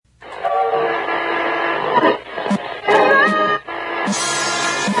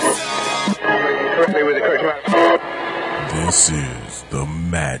This is the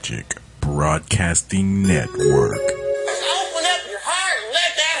Magic Broadcasting Network. Open up your heart and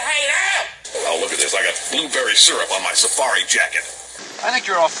let that hate out. Oh, look at this. I got blueberry syrup on my safari jacket. I think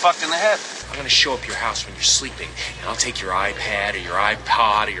you're all fucked in the head. I'm gonna show up your house when you're sleeping, and I'll take your iPad or your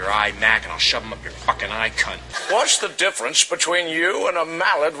iPod or your iMac, and I'll shove them up your fucking eye cunt. What's the difference between you and a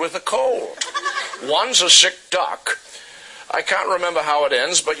mallard with a cold? One's a sick duck. I can't remember how it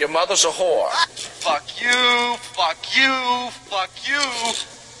ends, but your mother's a whore. Fuck you, fuck you, fuck you.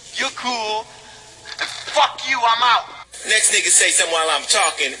 You're cool. And fuck you, I'm out. Next nigga say something while I'm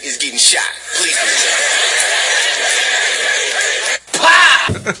talking is getting shot. Please do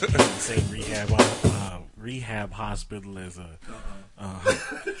Say rehab hospital is a.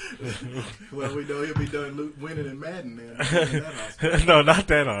 Well, we know he'll be done winning in Madden then. No, not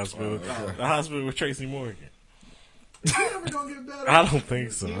that hospital. The hospital with Tracy Morgan. Is he ever gonna get better? I don't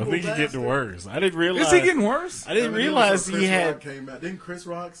think so. I think he's getting worse. I didn't realize. Is he getting worse? I didn't realize he had. Came out. Didn't Chris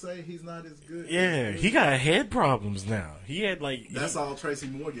Rock say he's not as good? Yeah, he got head problems now. He had like. That's all Tracy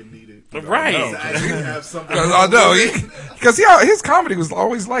Morgan needed. Right. To actually have something. I know, because his comedy was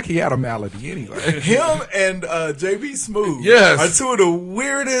always like he had a malady anyway. Him and JB Smooth Yes. are two of the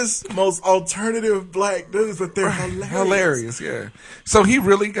weirdest, most alternative black dudes, but they're hilarious. Yeah. So he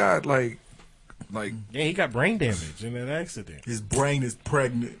really got like. Yeah, he got brain damage in that accident. His brain is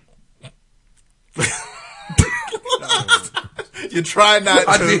pregnant. You try not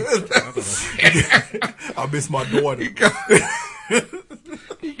to. I miss my daughter.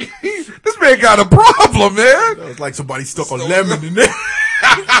 This man got a problem, man. That was like somebody stuck a lemon in there.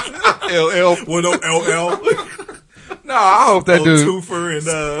 LL. Well, no, LL. No, I hope that dude. Twofer and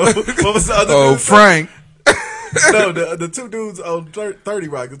what was the other Oh, dude? Frank. No, the two dudes on 30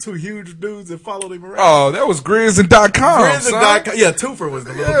 Rock, the two huge dudes that followed him around. Oh, that was Grizz.com. Grizz.com. Yeah, Twofer was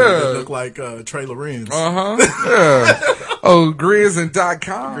the little dude that looked like Trey Lorenz. Yeah. Oh,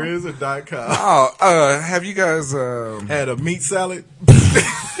 Grizz.com. Grizz.com. Oh, have you guys Had a meat salad.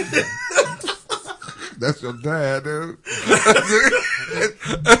 That's your dad, dude.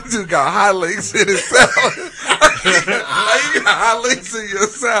 That dude got high links in his salad. You got high links in your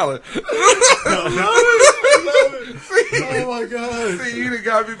salad. Oh my God. See, you done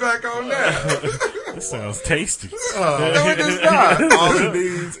got me back on that. That sounds tasty. No, it is not. All it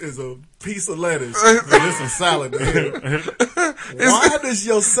needs is a piece of lettuce. There's some salad there. Why does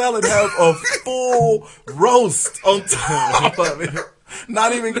your salad have a full roast on top of it?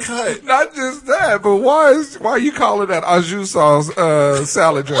 Not even cut. Not just that, but why you calling that au jus sauce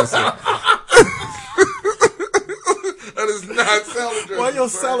salad dressing? That is not salad dressing. Why your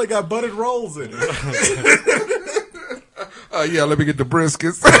salad got buttered rolls in it? Yeah, let me get the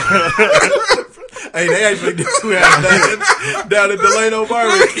briskets. Hey, they actually do have that down at Delano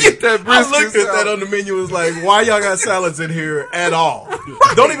Barbecue. Get that I brisket looked at that salad. on the menu and was like, why y'all got salads in here at all?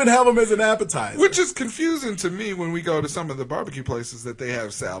 Don't even have them as an appetizer. Which is confusing to me when we go to some of the barbecue places that they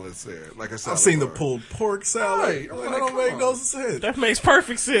have salads there. Like I said, I've seen the pulled pork salad. Right. I'm That like, don't come make on. no sense. That makes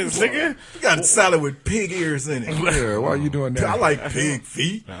perfect sense, nigga. You got salad with pig ears in it. Yeah, why are you doing that? I like pig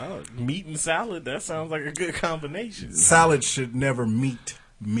feet. No, meat and salad, that sounds like a good combination. Salad should never meat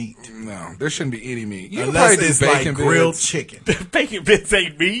meat. No, there shouldn't be any meat. You can Unless probably do it's like bacon grilled bits. chicken. Bacon bits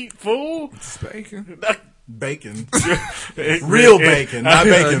ain't meat, fool. It's bacon. Bacon. Real bacon, not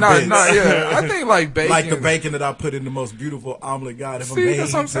bacon bits. Yeah, I think like bacon. Like the bacon that I put in the most beautiful omelet God ever See, made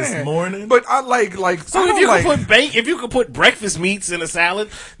that's what I'm this saying. morning. But I like. So I if don't you like, could put if you could put breakfast meats in a salad,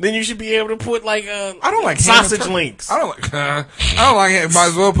 then you should be able to put like I don't like ham and sausage turkey. links. I don't like. I don't like. Might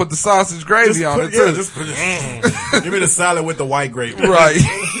as well put the sausage gravy on it too. Just put it. Give me the salad with the white gravy. Right.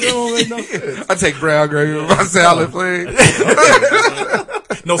 You don't make no sense. I take brown gravy with my salad, please.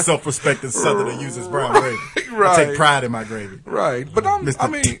 No self-respecting Southerner uses brown gravy. I Right. take pride in my gravy. Right. But I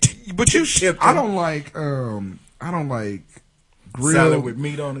mean, but you. I don't like. I don't like grilled Salad with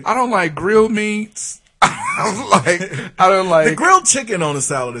meat on it. I don't like grilled meats. I don't like. The grilled chicken on the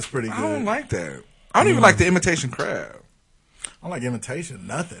salad is pretty good. I don't like that. I don't even like the imitation crab. I don't like imitation,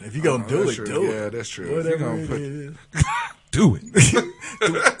 nothing. If you're going to do that's it, true. do it. Yeah, that's true. If you're Whatever gonna it put- is. Do it.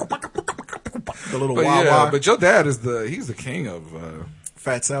 The little But wah yeah, wah. but your dad is he's the king of.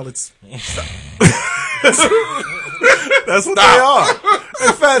 Fat salads. That's what they are.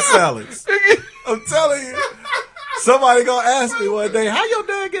 They're fat salads. I'm telling you. Somebody gonna ask me one day, how your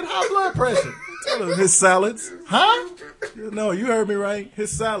dad get high blood pressure? Tell him his salads. Huh? No, you heard me right.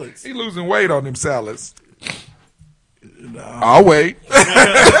 His salads. He losing weight on them salads. I'll wait.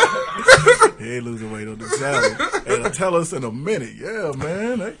 He ain't losing weight on the salad. And they'll tell us in a minute, yeah,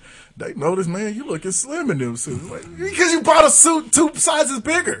 man, they notice, man, you looking slim in them suits. Like, because you bought a suit 2 sizes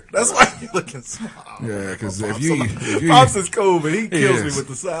bigger. That's why you looking small. Yeah, because if Pops you Pops is cool, but he kills me is. with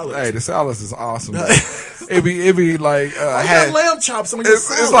the salad. Hey, the salad is awesome. It'd be like I got lamb chops on your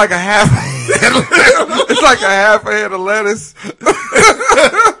salad. it's like a half it's like a half a head of lettuce.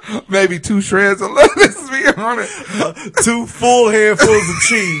 Maybe 2 shreds of lettuce be on it. 2 full handfuls of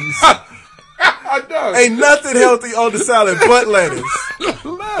cheese. I know. Ain't nothing healthy on the salad but lettuce.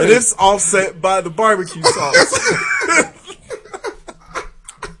 And it's offset by the barbecue sauce.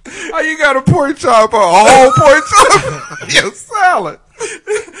 How you got a pork chop, a whole pork chop in your salad?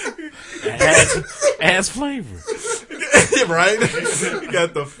 Adds flavor. Right? You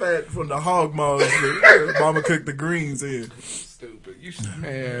got the fat from the hog maws. Mama cooked the greens in. Stupid.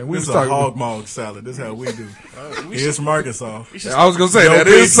 Man, we This was is a talking. hog maw salad. This is how we do. It's from Arkansas. I was gonna say Yo that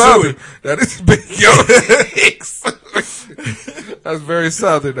Big is southern. That is big. Yo, that's very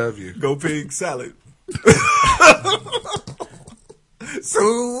southern of you. Go pig salad.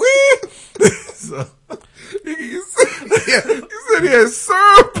 Sweet. So, You said he had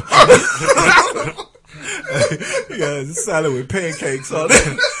syrup. yeah, it's salad with pancakes on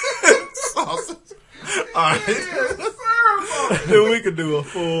it. Sausage. All right. Then we could do a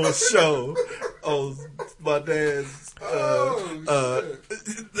full show on my dad's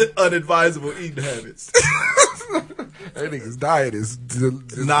unadvisable eating habits. That nigga's diet is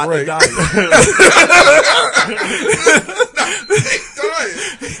Not great. a diet.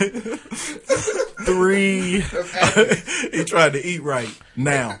 Diet. 3. He tried to eat right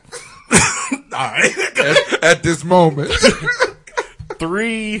now. All right. At this moment.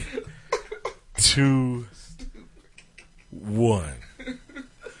 3, 2, 1.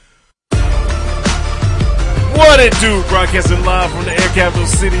 What it do? Broadcasting live from the Air Capital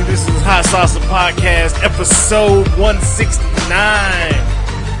City. This is Hot Sauce Podcast, episode 169.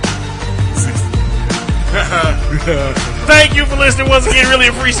 Thank you for listening once again. Really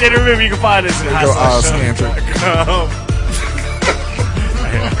appreciate it. Remember, you can find us at hotsauceshow.com.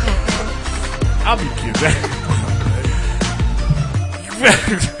 I'll be cute.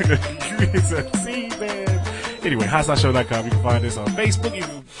 See, man. Anyway, hotsauceshow.com. You can find us on Facebook.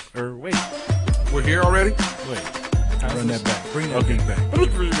 Wait. We're here already? Wait. Run that back. Bring that beat back.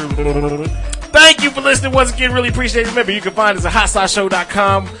 Thank you for listening once again. Really appreciate it. Remember, you can find us at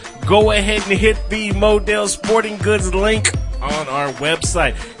hotsauceshow.com. Go ahead and hit the Modell Sporting Goods link on our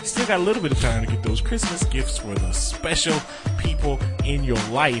website. You still got a little bit of time to get those Christmas gifts for the special people in your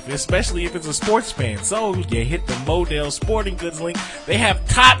life, especially if it's a sports fan. So you hit the Modell Sporting Goods link. They have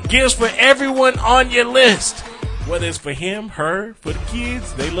top gifts for everyone on your list. Whether it's for him, her, for the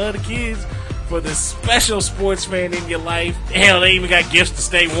kids, they love the kids, for the special sports fan in your life. Hell, they even got gifts to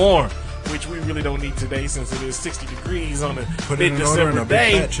stay warm, which we really don't need today since it is 60 degrees on a Put it in order and mid-December a big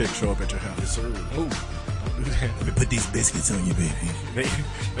day. fat chick show up at your house. Yes, sir. Ooh, don't do that. Let me put these biscuits on you, baby.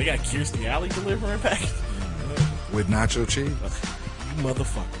 They got Kirstie Alley delivering packages. With nacho cheese. You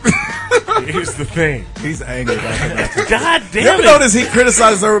motherfucker. Here's the thing. He's angry about the nacho. God You damn ever it. notice he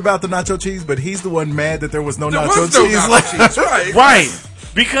criticized her about the nacho cheese, but he's the one mad that there was no nacho cheese left? right? Right.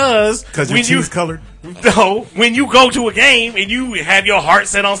 Because Because when you're cheese colored. No, when you go to a game and you have your heart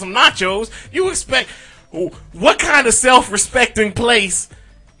set on some nachos, you expect, what kind of self-respecting place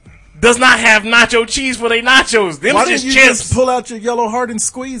does not have nacho cheese for their nachos? Them Why just didn't you chips. just pull out your yellow heart and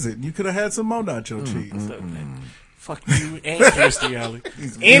squeeze it? You could have had some more nacho cheese. Fuck you and Kirstie Alley.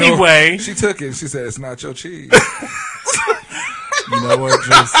 Anyway, She took it. She said, it's nacho cheese. You know what,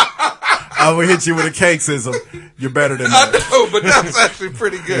 Juice? I will hit you with a cake sizzle. You're better than I that. know, but that's actually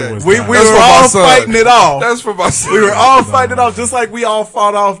pretty good. We That's were for my all son. fighting it off. That's for my son. We were all fighting it off, just like we all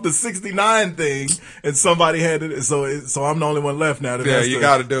fought off the 69 thing, and somebody had it. So I'm the only one left now. That Yeah, has you to-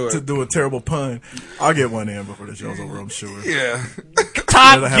 gotta do it. to do a terrible pun. I'll get one in before the show's over. I'm sure. Yeah.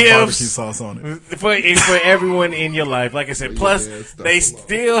 top It'll have barbecue gifts sauce on it. for everyone in your life. Like I said, plus yeah, it's they double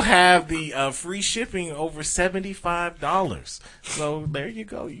still have the free shipping over $75. So there you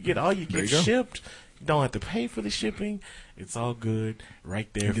go. You get all your gifts you go. shipped. You don't have to pay for the shipping. It's all good right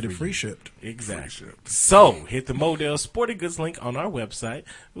there. You get it for free you. shipped. Exactly. So hit the Modell Sporting Goods link on our website.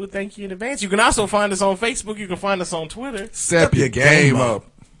 We'll thank you in advance. You can also find us on Facebook. You can find us on Twitter. Step your game up.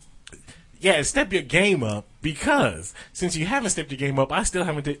 Yeah, step your game up. because since you haven't stepped your game up, I still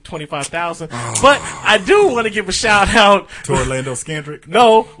haven't did 25,000. But I do want to give a shout out To Orlando Scandrick.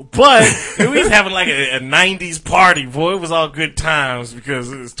 No, but we was having like a 90s party, boy. It was all good times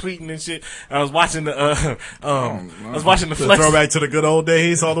because it was tweeting and shit. I was watching the The Flex. throwback to the good old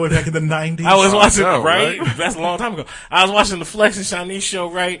days, all the way back in the 90s. I was watching, no, right? right? That's a long time ago. I was watching the Flex and Shanice show,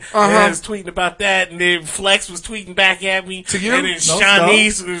 right? And I was tweeting about that, and then Flex was tweeting back at me. To you? And then No,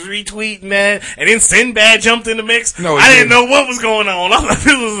 Shanice was retweeting that, and then Sinbad jumped in the mix. No, he I didn't didn't. know what was going on. I thought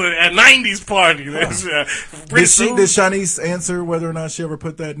it was a 90s party. That's, Did Shanice answer whether or not she ever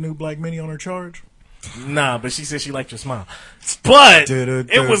put that new Black Mini on her charge? Nah, but she said she liked your smile. But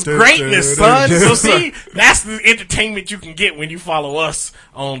it was greatness, son. So see, that's the entertainment you can get when you follow us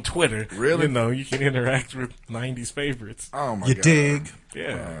on Twitter. Really? You know, you can interact with 90s favorites. Oh my You god. dig?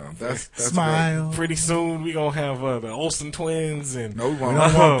 Yeah. That's Smile. Pretty soon we gonna have the Olsen twins and No, we won't. We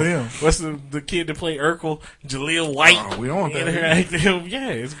don't want them. what's the kid that played Urkel? Jaleel White. Oh, we don't want that. Interact with him. Yeah,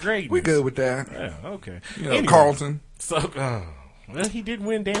 it's great. We good with that. Yeah, okay. You know, Anyway, Carlton. So, well, he did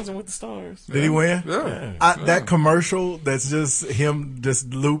win Dancing with the Stars. Did he win? Yeah. That commercial that's just him,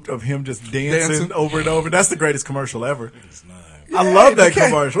 just looped of him just dancing Dancing. over and over. That's the greatest commercial ever. I love that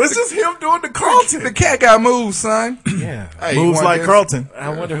commercial. It's just him doing the Carlton. The cat got moves, son. Yeah. Hey, you Moves want like this? Carlton. I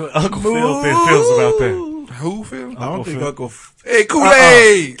wonder who Uncle Phil feels about that. Who, Phil? I don't think Phil. Uncle. Hey,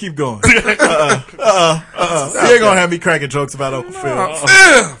 Kool-Aid. Keep going. You ain't gonna have me cracking jokes about Uncle Phil.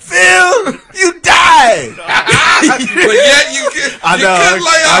 Phil, You died. but yet you can. I know. couldn't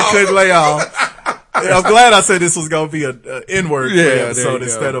lay I off. couldn't lay off. I'm glad I said this was gonna be a N-word Yeah, there you episode go.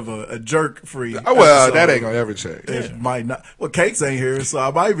 instead of a jerk free. Oh, well, that ain't gonna ever change. It might not. Well, Cakes ain't here, so I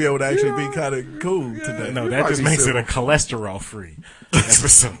might be able to actually be kind of cool today. No, You that might just be makes civil. it a cholesterol-free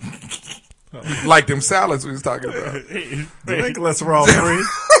episode. Like them salads we was talking about. It ain't cholesterol free.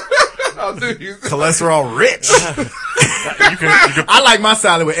 How do you? Cholesterol rich. You can I like my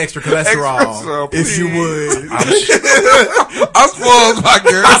salad with extra cholesterol. Extra, if you please. would. I spoiled my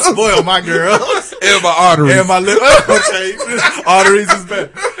girl I spoil my girls and my arteries. and my lips. Okay, arteries is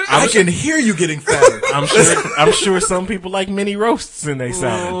better. I can hear you getting fatter. I'm sure some people like mini roasts in their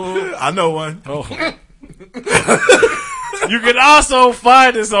salad. I know one. Oh. You can also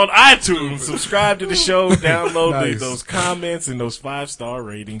find us on iTunes. Subscribe to the show, download Nice. those comments and those 5-star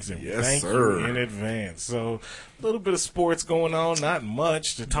ratings, and Yes, thank sir. you in advance. So, a little bit of sports going on, not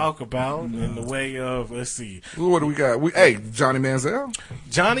much to talk about in the way of, let's see, What do we got? Hey, Johnny Manziel.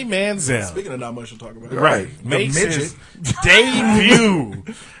 Johnny Manziel. Speaking of not much to talk about. Right. The Makes midget. his debut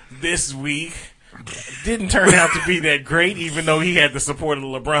this week. Didn't turn out to be that great, even though he had the support of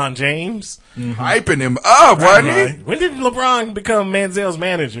LeBron James. Hyping him up, wasn't he? Right. When did LeBron become Manziel's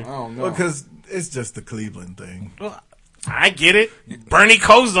manager? I don't know. Well, because it's just the Cleveland thing. Well, I get it. Bernie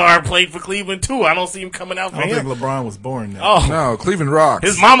Kosar played for Cleveland too. I don't see him coming out for I don't him. think LeBron was born now. Oh, No, Cleveland rocks.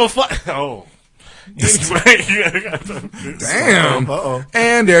 his mama. Oh, Damn. Uh-oh.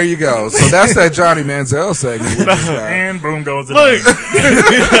 And there you go. So that's that Johnny Manziel segment. with this guy. And boom goes the Look.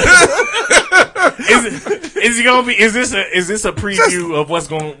 Is he gonna be? Is this a preview of what's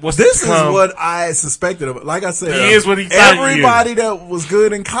This to is come? what I suspected of. Like I said, He is what he thought he is. everybody that was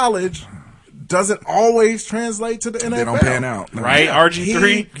good in college doesn't always translate to the NFL. They don't pan out. No. Right,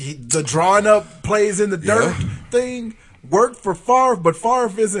 RG3. The drawing up plays in the dirt Yeah. thing worked for Favre, but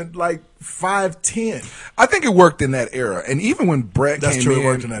Favre isn't like 5'10". I think it worked in that era. And even when Brett That's came true, in. it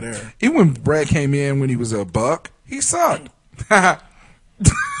worked in that era. Even when Brett came in when he was a buck, he sucked.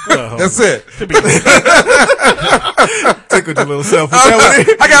 That's it. Tickled your little self. Is that what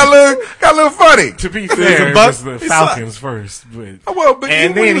it- I got a little funny. To be fair, it buck. was the He Falcons first, but Well, but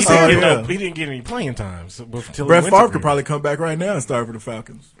and when then he he was didn't, on- get he didn't get any playing time. So, until Brett he went Favre to could probably come back right now and start for the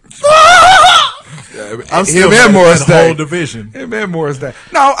Falcons. I'm I'm still him and mad at Morris that whole Day. division. Him and Morris Day.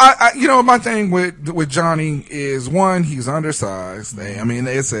 No, I you know, my thing with Johnny is one, he's undersized. I mean,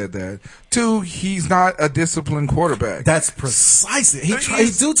 they said that. Two, he's not a disciplined quarterback. That's precisely. He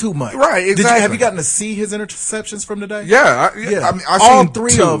do too much. Right, Have exactly. you gotten to see his interceptions from today? Yeah, Yeah. I mean, I've all seen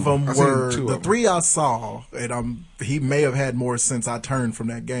three two. of them I've seen were two the of them. three I saw, and he may have had more since I turned from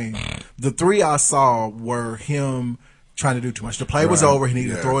that game. The three I saw were him trying to do too much. The play was Right. over. He needed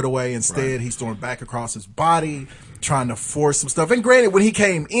to Yeah. throw it away. Instead, he's throwing back across his body, trying to force some stuff. And granted, when he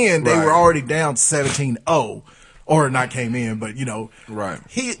came in, they Right. were already down 17-0. Or not came in, but, Right.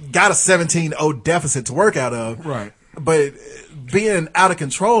 he got a 17-0 deficit to work out of. Right. But being out of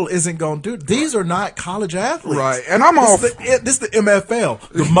control isn't going to do. These are not college athletes. Right. And I'm all This is the MFL.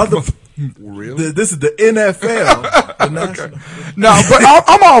 The mother. Really? This is the NFL. The national. No, but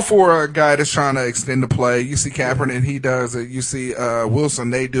I'm all for a guy that's trying to extend the play. You see Kaepernick, he does it. You see Wilson,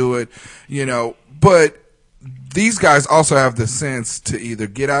 they do it. But these guys also have the sense to either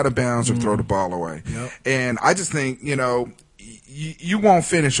get out of bounds or throw the ball away. Yep. And I just think, you won't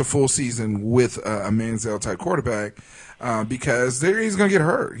finish a full season with a Manziel type quarterback because he's going to get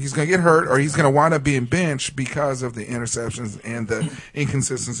hurt. He's going to get hurt, or he's going to wind up being benched because of the interceptions and the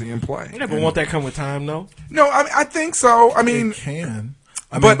inconsistency in play. Yeah, but won't that come with time, though? No, I think so. I mean, It can.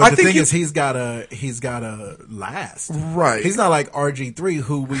 But But I the think thing you- is, he's gotta last. Right. He's not like RG3,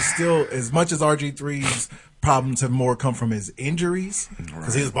 who we still, as much as RG3's problems have more come from his injuries,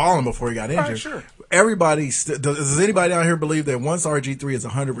 because he was balling before he got injured. sure. Everybody, does anybody out here believe that once RG3 is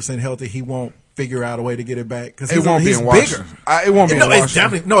 100% healthy, he won't figure out a way to get it back? Because it won't be in Washington. It won't be in It's Washington.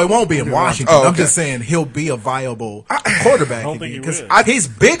 definitely, no, it won't be in Washington. Oh, I'm okay. just saying he'll be a viable quarterback I don't think he because will. he's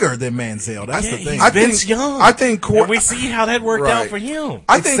bigger than Manziel. That's the thing. He's Vince Young. I think And we see how that worked out Right. for him.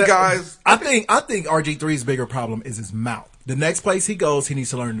 I think guys. I think RG3's bigger problem is his mouth. The next place he goes, he needs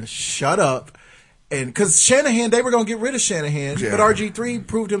to learn to shut up. And because Shanahan, they were going to get rid of Shanahan, Yeah. but RG3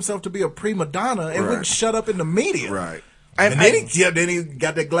 proved himself to be a prima donna and wouldn't shut up in the media. Right. And then he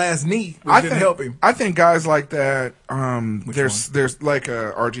got that glass knee, which didn't help him. I think guys like that. There's like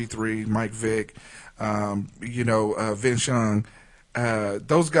RG3, Mike Vick, Vince Young.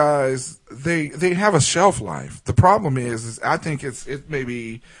 Those guys, they have a shelf life. The problem is I think it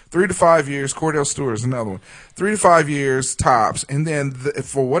maybe 3 to 5 years. Cordell Stewart is another one. 3 to 5 years tops, and then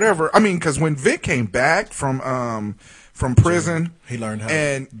for whatever. I mean, because when Vic came back from prison, He learned how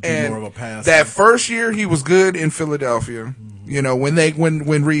and to be more of a passer. that first year he was good in Philadelphia.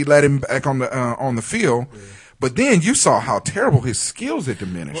 When Reed let him back on the field. But then you saw how terrible his skills had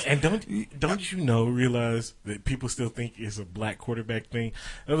diminished. And don't you realize that people still think it's a black quarterback thing?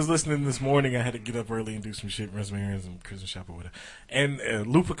 I was listening this morning. I had to get up early and do some shit, run some errands and Christmas shop or whatever. And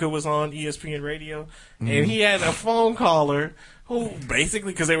Lupica was on ESPN Radio, and he had a phone caller who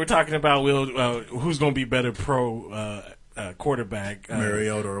basically, because they were talking about who's going to be better pro quarterback,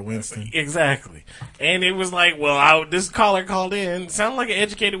 Mariota or Winston. Exactly. And it was like, this caller called in, sounded like an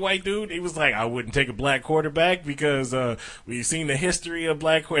educated white dude. He was like, I wouldn't take a black quarterback because we've seen the history of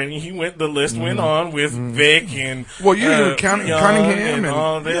black quarterbacks. The list went on with Vic and you Cunningham and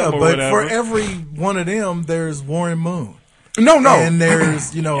all them Yeah, or but whatever. for every one of them, there's Warren Moon. No. And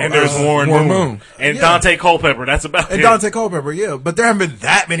there's, and there's Warren Moon. And Yeah. Dante Culpepper. That's about And it. Dante Culpepper, yeah. But there haven't been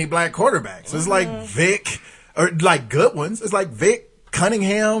that many black quarterbacks. It's like Vic, or like good ones. It's like Vic,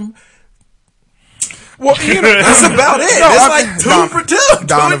 Cunningham. Well, That's about it. It's like two for two.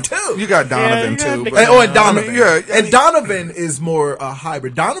 Donovan, 2 and 2. you got Donovan too. And, But, and Donovan. I mean, And Donovan is more a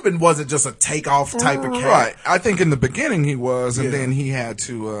hybrid. Donovan wasn't just a takeoff type of cat. Right. I think in the beginning he was, and Yeah. then he had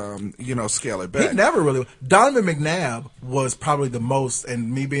to, scale it back. He never really. Donovan McNabb was probably the most,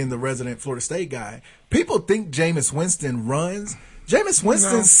 and me being the resident Florida State guy, people think Jameis Winston runs. Jameis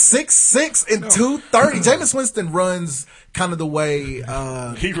Winston's 6'6" and 230. Jameis Winston runs kind of the way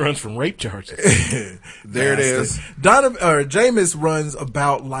He runs from rape charges. There it is. Jameis runs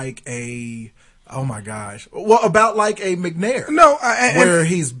about like a. Oh my gosh! Well, about like a McNair. No, where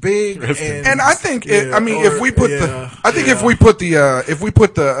he's big and I think if we put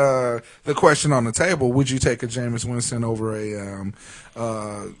the question on the table, would you take a Jameis Winston over a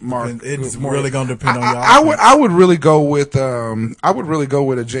Mark? It's really going to depend on y'all. I would really go with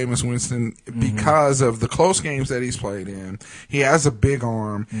a Jameis Winston because of the close games that he's played in. He has a big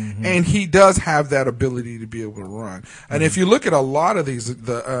arm, and he does have that ability to be able to run. And if you look at a lot of these,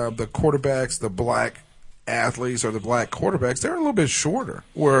 the quarterbacks, the black athletes or the black quarterbacks, they're a little bit shorter.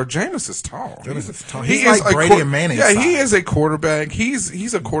 Where Jameis is tall. He's like Brady and Manning. Yeah, style. he is a quarterback.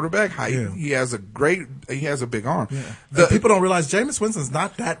 He's a quarterback height. Yeah. He has a big arm. Yeah. People don't realize Jameis Winston's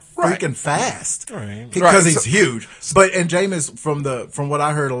not that freaking fast. Right. Because Right. he's huge. And Jameis, from what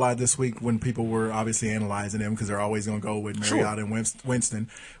I heard a lot this week when people were obviously analyzing him, because they're always going to go with Mariota and Winston.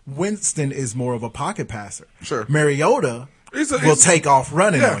 Winston is more of a pocket passer. Sure. Mariota will take off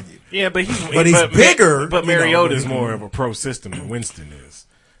running on you. Yeah, but he's bigger. But Mariota's more of a pro system than Winston is.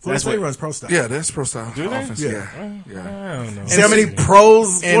 Florida State runs pro style. Yeah, that's pro style offense. Yeah. I don't know. See how many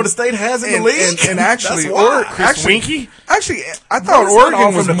pros Florida State has in the league? And actually, That's why. Chris Winkie? Actually, I thought It's not all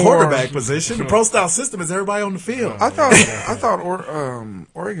Oregon was from the more quarterback position. The pro style system is everybody on the field. I thought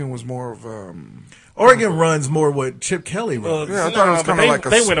Oregon was more of Oregon runs more what Chip Kelly runs. Yeah, I thought it was but kinda like a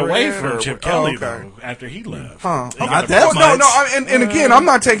they went away spread from or- Chip Kelly okay. though after he left. Not that Well, much. no, and again, I'm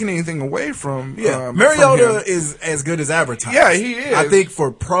not taking anything away from from Mariota him. is as good as advertised. Yeah, he is. I think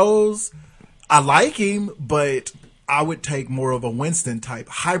for pros, I like him, but I would take more of a Winston type,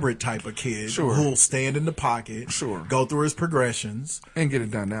 hybrid type of kid who'll stand in the pocket, go through his progressions, and get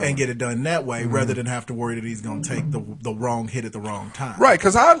it done that way. and get it done that way, rather than have to worry that he's going to take the wrong hit at the wrong time. Right,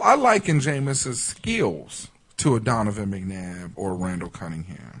 because I liken Jameis's skills to a Donovan McNabb or Randall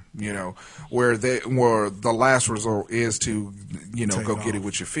Cunningham, where the last resort is to, go get it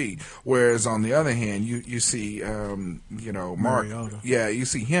with your feet. Whereas on the other hand, you see, Mark, Mariota. yeah, you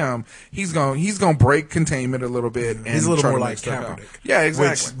see him, he's going to break containment a little bit. And he's a little try more to like make stuff out. Kaepernick. Yeah,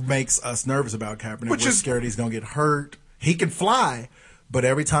 exactly. Which makes us nervous about Kaepernick. Which We're is scared he's going to get hurt. He can fly. But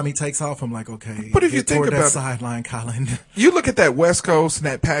every time he takes off, I'm like, okay. But if you think that about it, sideline, Colin. You look at that West Coast and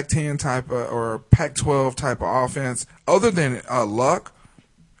that Pac-10 type or Pac-12 type of offense. Other than Luck,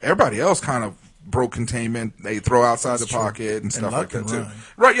 everybody else kind of broke containment. They throw outside the pocket and stuff like Luck that can too. run.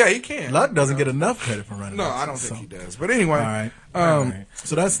 Right? Yeah, he can. Luck doesn't get enough credit for running. No, I don't think he does. But anyway, All right.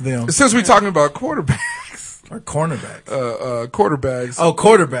 So that's them. since we're talking about quarterbacks, Or cornerbacks. quarterbacks. Oh,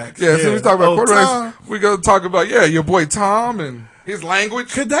 quarterbacks. Yeah, since we talk about quarterbacks, Tom. we go talk about your boy Tom and his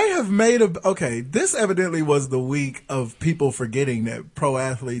language. Could they have made this evidently was the week of people forgetting that pro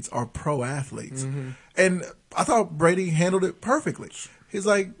athletes are pro athletes. Mm-hmm. And I thought Brady handled it perfectly. He's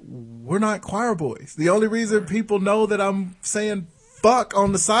like, we're not choir boys. The only reason people know that I'm saying fuck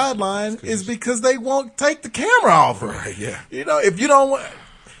on the sideline is because they won't take the camera off. Right, yeah. If you don't want...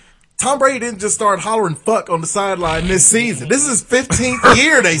 Tom Brady didn't just start hollering fuck on the sideline this season. This is his 15th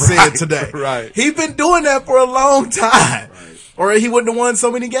year, they said today. Right. He's been doing that for a long time. Right. Or he wouldn't have won so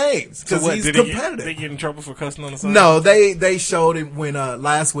many games because he's competitive. Did he get in trouble for cussing on the sideline? No, they showed it when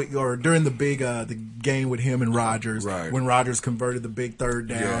last week or during the big the game with him and Rodgers, right. when Rodgers converted the big third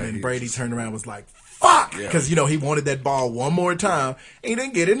down and Brady turned around and was like, fuck, because he wanted that ball one more time. And he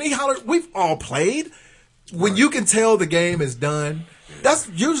didn't get it. And he hollered, we've all played. When you can tell the game is done, that's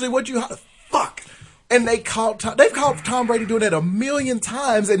usually what you holler, fuck. And they've called Tom Brady doing that a million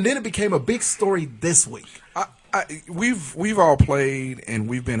times, and then it became a big story this week. We've all played, and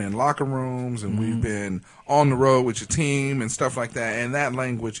we've been in locker rooms, and we've been on the road with your team and stuff like that. And that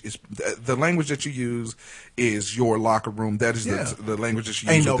language is the language that you use is your locker room. That is the language that you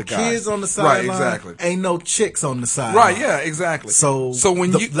use Ain't no with the guys. kids on the sideline. Right, exactly. Ain't no chicks on the sideline. Right, yeah, exactly. So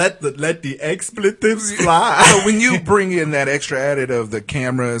when you let the expletives fly. So when you bring in that extra added of the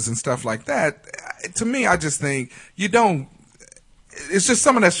cameras and stuff like that, to me, I just think you don't. It's just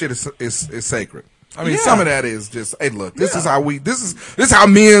some of that shit is sacred. I mean, some of that is just, hey, look, this is how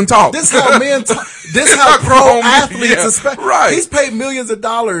men talk. This is how men talk. This is how pro athletes, right. He's paid millions of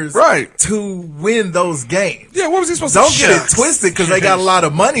dollars to win those games. Yeah, what was he supposed don't to get it twisted because they got a lot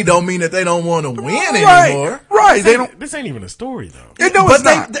of money don't mean that they don't want to win anymore. Right. This ain't even a story, though. It's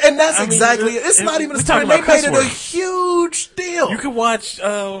not. And that's it's not even a story. They made it a huge deal. You could watch,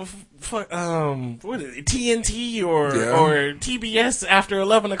 what is it, TNT or TBS after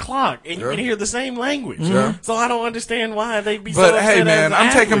 11 o'clock, and you can hear the same language. Yeah. So I don't understand why they be. But so hey, man,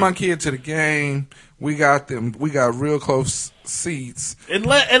 I'm taking my kid. kid to the game. We got real close seats.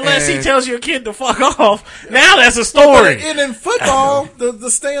 Unless he tells your kid to fuck off. Now that's a story. And in football, the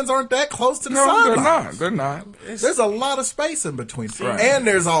stands aren't that close to the sideline. They're not. There's a lot of space in between. Right. And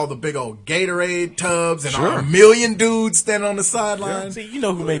there's all the big old Gatorade tubs and a million dudes standing on the sideline. See, you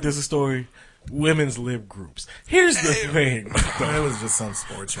know who made this a story? Women's lib groups. Here's the thing. It was just some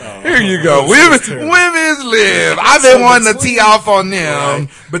sports. Here you go. Women's lib. I've been wanting to tee off on them. Right.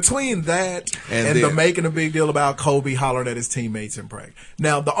 Between that and the making a big deal about Kobe hollering at his teammates in practice.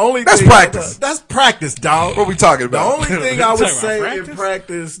 Now, the only That's thing practice. That's practice, dog. What are we talking about? The only thing I would Talking say about in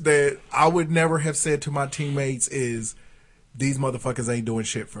practice that I would never have said to my teammates is, these motherfuckers ain't doing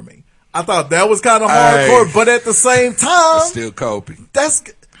shit for me. I thought that was kind of hardcore, but at the same time, still Kobe.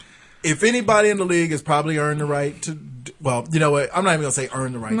 If anybody in the league has probably earned the right to, well, you know what? I'm not even going to say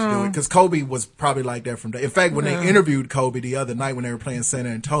earn the right to do it because Kobe was probably like that from day. In fact, when they interviewed Kobe the other night when they were playing San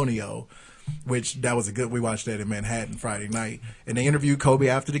Antonio, which that was we watched that in Manhattan Friday night, and they interviewed Kobe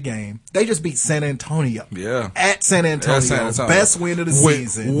after the game. They just beat San Antonio. Yeah. At San Antonio. Best win of the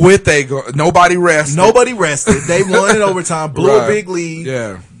season. Nobody rested. They won in overtime, blew a big lead.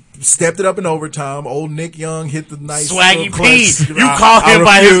 Yeah. Stepped it up in overtime. Old Nick Young hit the nice Swaggy clutch. P. You call him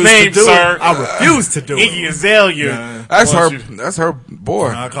by his name, sir. I refuse to do it. Iggy Azalea. That's her boy.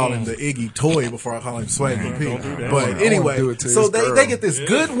 I call him the Iggy Toy before I call him Swaggy P. Don't do that. But anyway, so they get this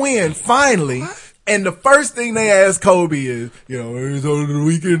good win finally. And the first thing they ask Kobe is, he's on the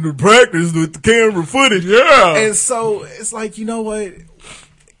weekend of practice with the camera footage. Yeah. And so it's like, you know what?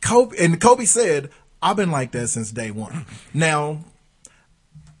 Kobe said, I've been like that since day one. Now,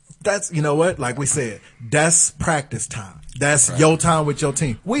 that's, you know what? Like we said, that's practice time. That's your time with your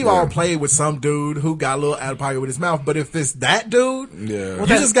team. We've all played with some dude who got a little out of pocket with his mouth, but if it's that dude, you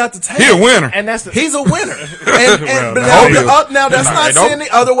just got to take it. He's a winner. And he's a winner. Now, that's not saying the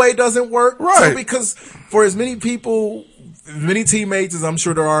other way doesn't work. Right. Too, because for as many people many teammates, as I'm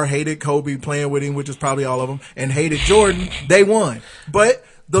sure there are, hated Kobe playing with him, which is probably all of them, and hated Jordan. They won. But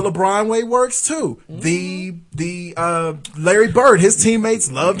the LeBron way works too. The Larry Bird, his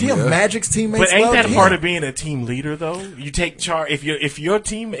teammates loved him. Magic's teammates But ain't loved that him. part of being a team leader though? You take charge if you're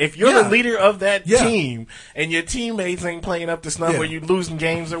the leader of that team and your teammates ain't playing up to snuff or you losing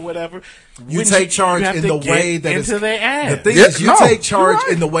games or whatever. You take charge in the way that into their ass. The thing is, you take charge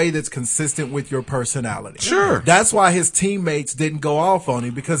in the way that's consistent with your personality. Sure. That's why his teammates didn't go off on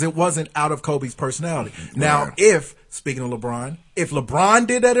him, because it wasn't out of Kobe's personality. Now, speaking of LeBron, if LeBron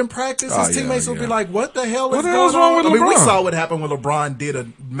did that in practice, his teammates would be like, what the hell is going wrong with on? I mean, we LeBron? saw what happened when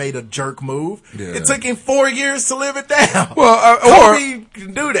LeBron made a jerk move. Yeah. It took him 4 years to live it down. Well, Kobe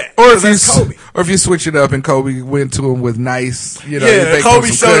can do that. Or Kobe. if you switch it up and Kobe went to him with nice, you know, Kobe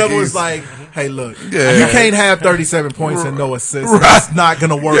showed up and was like, hey, look, you can't have 37 points and no assists. Right. That's not going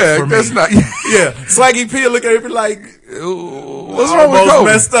to work for me. That's not. Swaggy P look at it and be like, what's wrong with Kobe?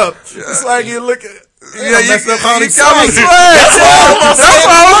 Messed up. Swaggy look at you messed up on his swag. swag. That's why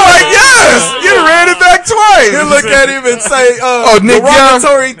I was like, yes, you ran it back twice. You look at him and say, Nick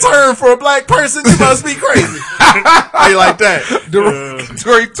derogatory term for a black person, you must be crazy. How you like that?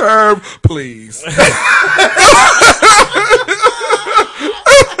 Derogatory term, please.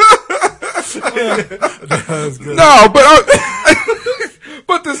 No, but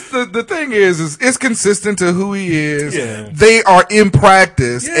but the thing is it's consistent to who he is. Yeah. They are in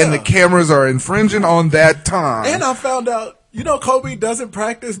practice, and the cameras are infringing on that time. And I found out, Kobe doesn't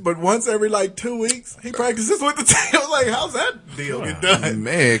practice, but once every 2 weeks, he practices with the team. I was like, how's that deal get done?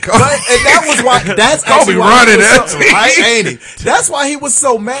 Man, And that was why, that's Kobe actually why running he was that so, team. right, ain't he? That's why he was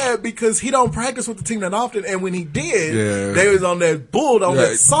so mad, because he don't practice with the team that often, and when he did, they was on that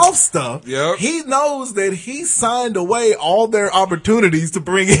that soft stuff. Yep. He knows that he signed away all their opportunities to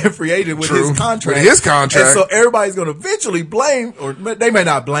bring in free agent with his contract. With his contract. And so everybody's going to eventually blame, or they may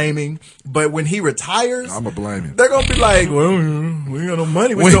not blame him, but when he retires, I'm going to blame him. they're going to be like, well, we ain't got no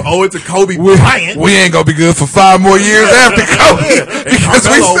money. We don't owe it to Kobe Bryant. We ain't going to be good for 5 more years after Kobe. Because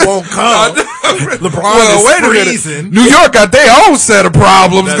Carmelo won't come. LeBron is freezing. New York got their own set of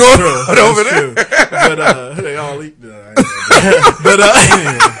problems That's going true. on over there. But they all eat. But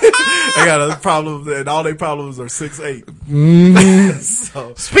they got a problem, and all their problems are 6'8".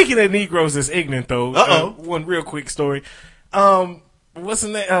 So, Speaking of Negroes that's ignorant though, Uh-oh. One real quick story. What's the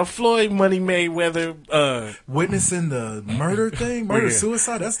name? Floyd Money Mayweather. witnessing the murder thing,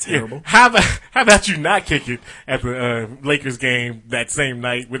 suicide. That's terrible. How about you not kick it at the Lakers game that same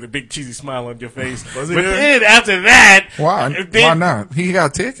night with a big cheesy smile on your face? Was he But there? then after that, Why? then- Why not? He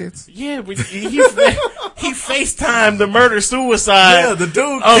got tickets. Yeah, but he FaceTimed the murder suicide. Yeah, the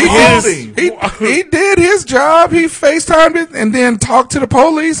dude of called his- him. He did his job. He FaceTimed it and then talked to the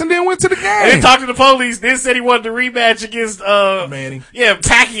police and then went to the game. And then talked to the police. Then said he wanted to rematch against Manny. Yeah,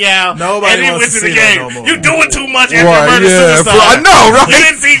 Pacquiao. Nobody and then wants went to to the see that game. no more. You doing too much after Right, murder yeah, suicide. I know, right? You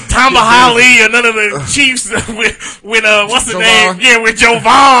didn't see Tamba Hali or none of the Chiefs with what's the name? Jovan. Yeah, with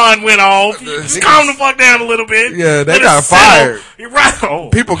Jovan went off. Just calm the fuck down a little bit. Yeah, they Let it got settle. fired. You're right. Oh.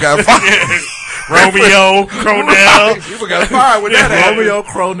 People got fired. Romeo, Cronell. People got fired with that. Romeo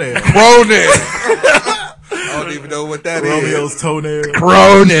Cronell. Cronin. I don't even know what that is. Romeo's toenail. What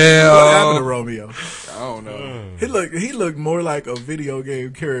happened to Cronin. Romeo? I don't know. He looked more like a video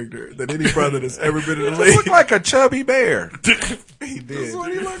game character than any brother that's ever been in the He looked league. like a chubby bear. He did. That's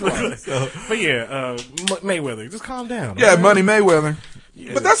what he looked like. So, But yeah, Mayweather, just calm down. Yeah, okay? Money Mayweather.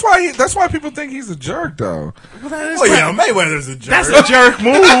 But that's why people think he's a jerk, though. Well, that is well, yeah, Mayweather's a jerk. that's a jerk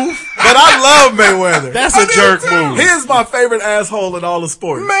move. But I love Mayweather. That's a jerk move. He is my favorite asshole in all of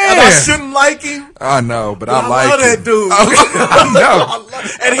sports. Man. And I shouldn't like him. I know, but I I like love it. that dude. I know.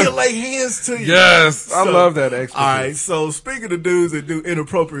 And he'll lay hands to you. Yes, I So- love that expertise. All right, so speaking of dudes that do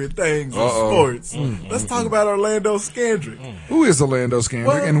inappropriate things in sports, let's talk about Orlando Scandrick. Who is Orlando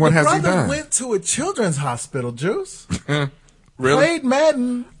Scandrick, and what the has he brother done? went to a children's hospital, Juice. Really? Played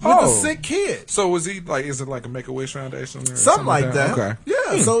Madden with a sick kid. So was he like? Is it like a Make-A-Wish Foundation or Something like that. Okay,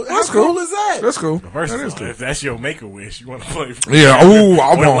 Yeah, so That's how cool cool. is that? that's cool. First That of is all, cool. if that's your Make-A-Wish, you want to play for Yeah. Ooh,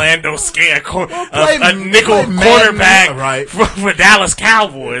 I want. Orlando Scare, play- a nickel play Madden, quarterback right. for Dallas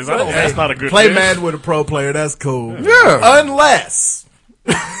Cowboys. That's not a good Play fit. Madden with a pro player, that's cool. Yeah. Unless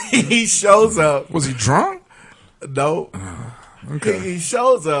he shows up. Was he drunk? No. Okay. He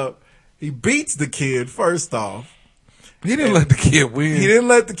shows up. He beats the kid, first off. He didn't let the kid win. He didn't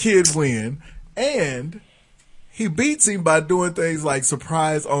let the kid win. And he beats him by doing things like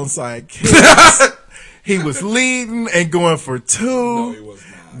surprise onside kicks. He was leading and going for two. No, he was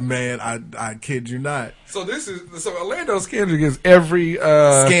not. Man, I kid you not. So Orlando Scandrick is every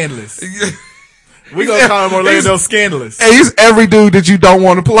Scandalous. We gonna call him Orlando Scandalous. Hey, he's every dude that you don't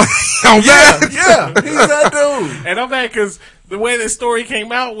want to play on Madden. Yeah, he's that dude. And I'm mad because the way the story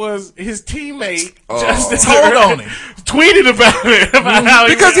came out was his teammate Justin told on him. tweeted about it about how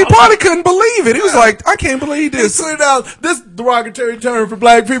Because he went, probably couldn't believe it. He was like, I can't believe He this. tweeted out this derogatory term for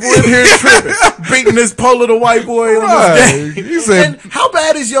black people in here tripping, beating this poor little white boy on Right. this game. He said- and how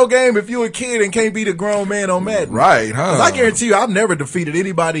bad is your game if you a kid and can't beat a grown man on Madden? Right, huh? 'Cause I guarantee you, I've never defeated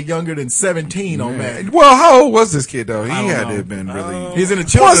anybody younger than 17 on Madden. Well, how old was this kid though? He don't had to know. have been really. He's in a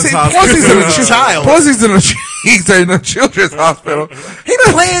children's hospital. Plus he's in a child. Plus he's in a children's hospital. He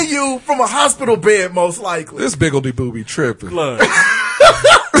playing you from a hospital bed, most likely. This biggledy booby tripping. look.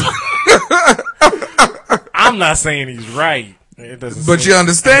 I'm not saying he's right. It doesn't But you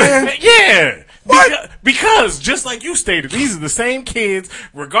understand? yeah. What? Because just like you stated, these are the same kids,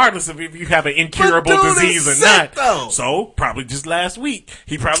 regardless of if you have an incurable But dude disease is or not. sick, though. So probably just last week,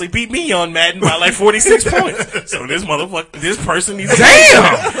 he probably beat me on Madden by like 46 points. So this motherfucker, this person needs.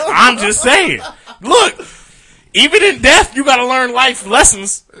 Damn! I'm just saying. Look, even in death, you got to learn life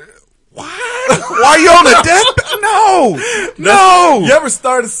lessons. Why you on a death? No. You ever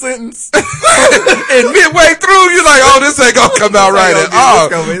start a sentence? And midway through, you're like, oh, this ain't gonna come out right at all.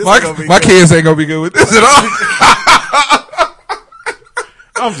 My kids ain't gonna be good with this at all.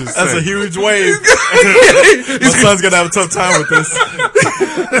 I'm just That's saying. a huge wave. My son's gonna have a tough time with this.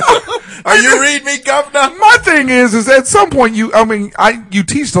 Are you reading me, Governor? My thing is at some point you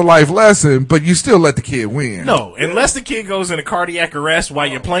teach the life lesson, but you still let the kid win. No, unless the kid goes into cardiac arrest while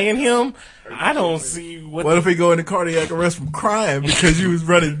you're playing him, I don't see What if he go into cardiac arrest from crying because you was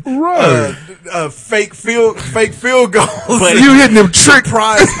running Right. fake field goals? But you hitting them trick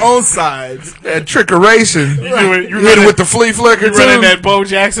prize on sides. that trickeration. You hit it with the flea flicker you too. running that Bo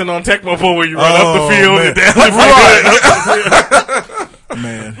Jackson on Tecmo Bowl where you run up the field man. and down the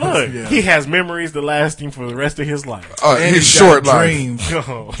Man, Look, yeah. he has memories that last him for the rest of his life. And his he's short got life. dreams,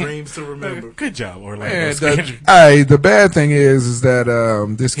 Oh. dreams to remember. Good job, Orlando. And Scandrick. the bad thing is that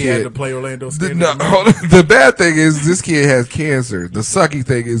this He kid had to play Orlando The, Scandalous. no, the bad thing is this kid has cancer. The sucky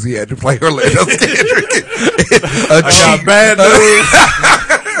thing is he had to play Orlando Scandrick. I got bad news.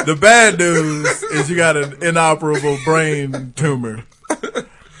 The bad news is you got an inoperable brain tumor.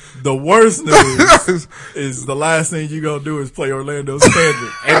 The worst news is the last thing you're going to do is play Orlando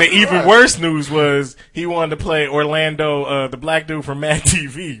Scandrick. And the even worse news was he wanted to play Orlando, the black dude from Mad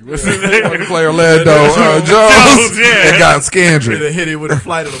TV. What's his name? to play Orlando Jones yeah. and got Could Scandrick. have hit it with a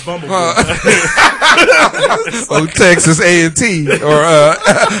flight of the bumblebee. Oh, Texas A&T or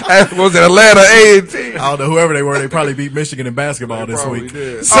was it Atlanta A&T? I don't know, whoever they were, they probably beat Michigan in basketball this Probably week.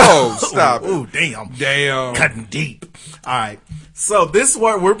 did. Oh, stop it. Ooh, damn. Damn. Cutting deep. All right. So this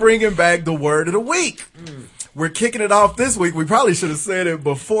one, we're bringing back the word of the week. We're kicking it off this week. We probably should have said it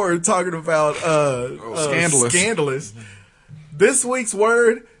before talking about Scandalous. Scandalous. This week's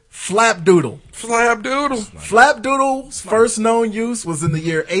word, flapdoodle. Flapdoodle. Flapdoodle's first known use was in the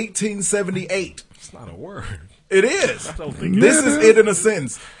year 1878. It's not a word. It is. don't think it This is. is it in a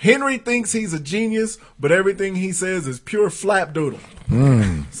sentence. Henry thinks he's a genius, but everything he says is pure flapdoodle.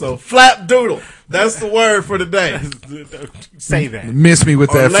 So flapdoodle. That's the word for today. Say that. Miss me with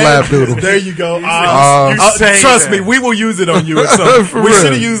that flapdoodle. There you go. say Trust that. me, we will use it on you at some. For We real.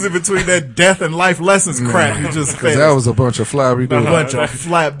 should have used it between that death and life lessons crap you just Because fed. that was a bunch of flappy a doodle. bunch of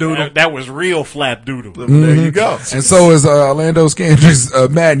flapdoodle. That was real flapdoodle. There you go. And so is Orlando Scandrick's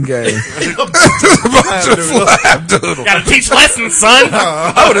Madden game. a bunch of flapdoodle. Gotta teach lessons, son.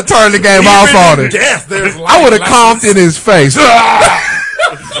 I would have turned the game off on it. Death. There's I would have comped in his face.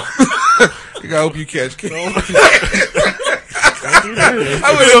 I hope you catch cancer.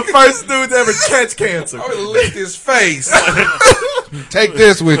 I was the first dude to ever catch cancer. I would have licked his face. Take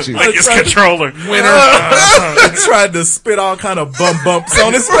this with you. Like his controller. He tried to spit all kind of bumps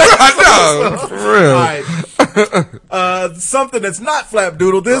on his face. I know. For real. All right. Something that's not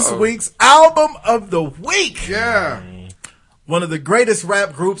flapdoodle. This week's album of the week. Yeah. One of the greatest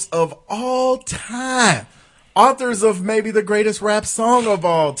rap groups of all time. Authors of maybe the greatest rap song of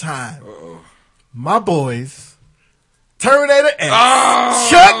all time. My boys. Terminator X.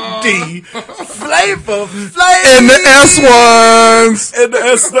 Chuck D. Flavor Flav. And the S1s. And the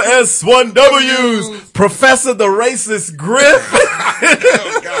S1Ws. Professor the Racist Griff.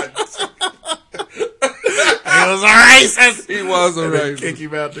 He was a racist. He was a And they racist. kick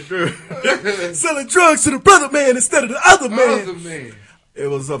him out the group. Selling drugs to the brother man instead of the other man. It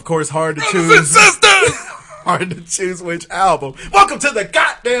was, of course, hard to choose. Hard to choose which album. Welcome to the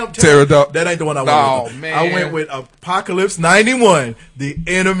goddamn Pterodactyl. That ain't the one I Oh, went with. man. I went with Apocalypse 91. The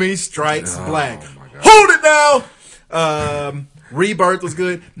Enemy Strikes Black. Hold it now. Rebirth was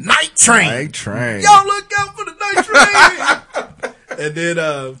good. Night Train. Night Train. Y'all look out for the Night Train. And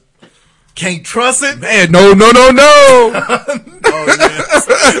then Can't Trust It. Man, no. Oh, yes.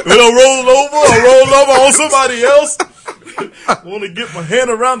 We don't roll over or roll over on somebody else. Want to get my hand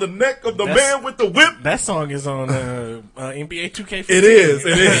around the neck of the man with the whip. That song is on NBA 2K15. It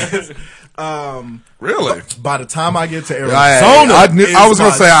is. Really? By the time I get to Arizona, I was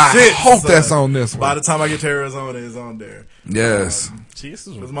going to say, I hope son. that's on this one. By the time I get to Arizona, it's on there. Yes.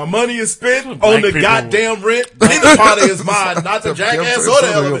 Because my money is spent on black the people. goddamn rent. Neither party is mine, not the jackass or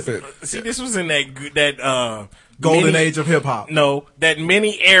the element. See, this was in that Golden age of hip hop. No, that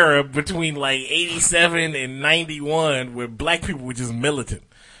mini era between like 87 and 91 where black people were just militant.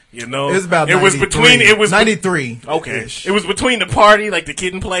 You know, It was about it was between 93. Okay, it was between the party, like the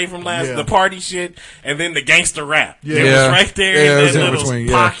Kid and Play from the party shit, and then the gangster rap. Yeah. It was right there in that little between,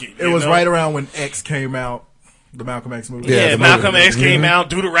 pocket. It was right around when X came out, the Malcolm X movie. Yeah, the Malcolm movie. X came out,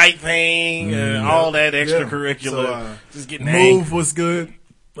 Do the Right Thing, all that extracurricular. So, just getting Move angry. was good.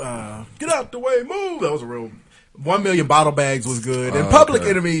 Get out the way, Move. That was a real. 1 Million Bottle Bags was good. And Public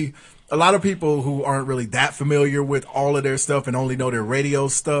Enemy, a lot of people who aren't really that familiar with all of their stuff and only know their radio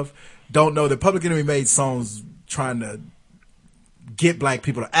stuff don't know that Public Enemy made songs trying to get black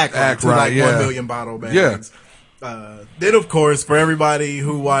people to act Act to right, like yeah. 1 Million Bottle Bags. Yeah. Then, of course, for everybody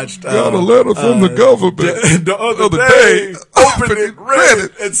who watched Got a letter from the government the other other day, day, opened it, read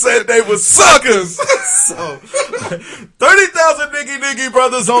it, and said they was suckers. So, 30,000 Niggy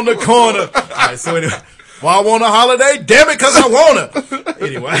brothers on the corner. All right, so anyway, why I want a holiday? Damn it, because I wanna.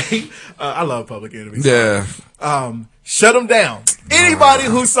 Anyway, I love Public Enemy. Yeah. Shut them down. Anybody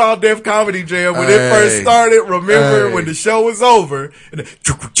who saw Def Comedy Jam when it first started, remember when the show was over, and then,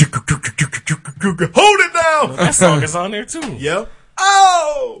 hold it down. That song is on there too. Yep.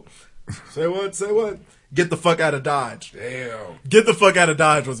 Oh! Say what? Get the fuck out of Dodge. Damn. Get the fuck out of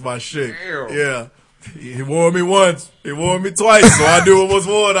Dodge was my shit. Damn. Yeah. He warned me once. He warned me twice, so I knew it was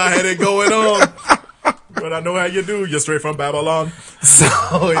one. I had it going on. But I know how you do. You're straight from Babylon. So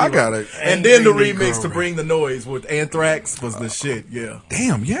anyway. I got it. And then the Angry remix Negro to Bring the Noise with Anthrax was the shit. Yeah.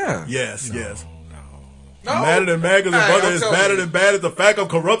 Damn, yeah. Yes. No. Madder than maggots and Hey, brother I'm is telling badder you. than bad as the fact I'm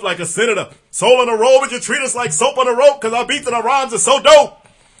corrupt like a senator. Soul on a roll, but you treat us like soap on a rope because our beats and our rhymes are so dope.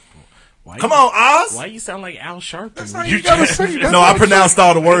 Come on, Oz. Why you sound like Al Sharpton? That's how you gotta sing. That's No, I pronounced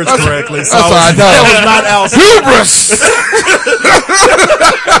all the words correctly. So That's what I know. That was not Al. Hubris.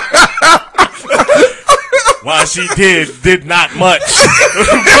 Why she did not much.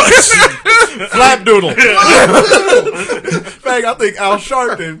 Flapdoodle. In fact, I think Al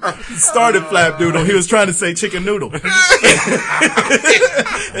Sharpton started Flapdoodle. He was trying to say chicken noodle. And he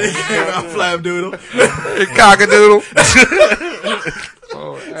came out Flapdoodle. Cockadoodle.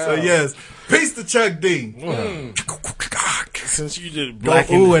 So yes, peace to Chuck D. Since you just Go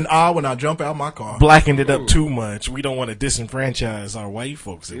ooh and ah when I jump out my car. blackened it up too much, we don't want to disenfranchise our white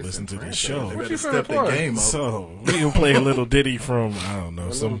folks that listen to this show. They better step their game up. So we'll play a little ditty from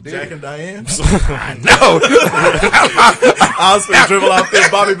some Jack and Diane. No. I was finna dribble out there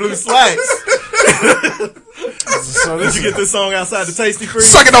Bobby Blue slacks. So Did you get this song outside the Tasty Free?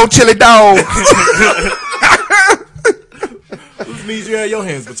 Suck it on chili dog. Whose knees you had your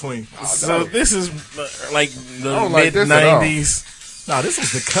hands between? So this is like the don't like mid this at all. '90s. Nah, this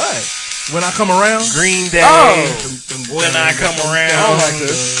was the cut. When I come around. Green Day. When I come around. I don't like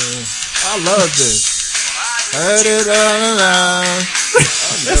this. I love this.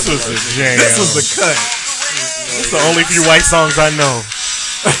 This was the jam. This was the cut. It's the only few white songs I know.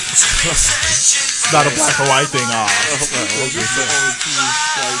 It's not a black or white thing. You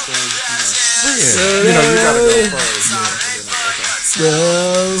know, you gotta go first. So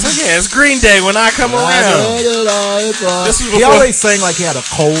yeah, it's Green Day when I come around. This was He before always sang like he had a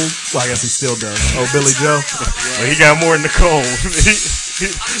cold. Well, I guess he still does. Oh, Billy Joe. well, he got more than the cold.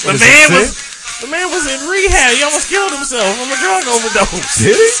 The man was in rehab. He almost killed himself from a drug overdose.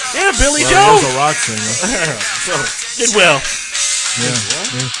 Did he? Yeah, Billy Well, he Joe. was a rock singer. So get well.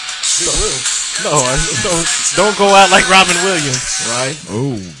 No, don't go out like Robin Williams. Right?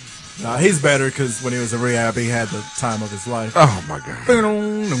 Ooh. Nah, he's better because when he was in rehab, he had the time of his life. Oh my god.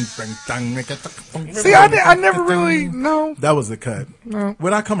 See, I never really know. That was the cut. No.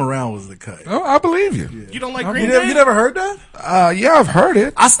 When I come around was the cut. Oh, I believe you. You don't like You Green never, Day? you never heard that? Yeah, I've heard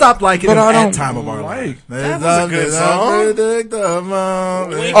it. I stopped liking But it I at don't time of our like- life. That was a good song.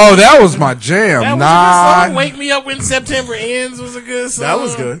 Oh, that was my jam. That was a good song. Wake Me Up When September Ends was a good song. That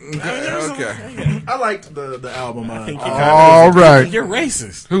was good. Okay. I liked the album. All right. You're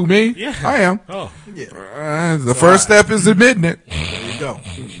racist. Who, me? Yeah. I am. Oh. The first step is admitting it. go.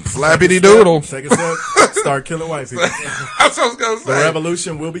 Flappity doodle. Take a step. Start killing white people. That's what I was going to The say.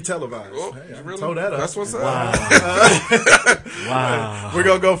 revolution will be televised. Hey, I told that up. That's what's up. Wow. We're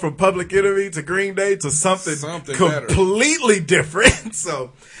going to go from Public Enemy to Green Day to something completely different.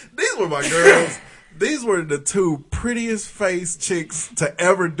 So these were my girls. These were the two prettiest face chicks to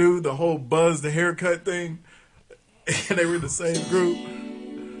ever do the whole buzz the haircut thing. And they were in the same group.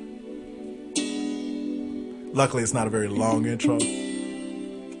 Luckily, it's not a very long intro.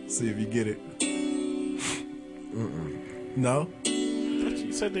 See if you get it. No?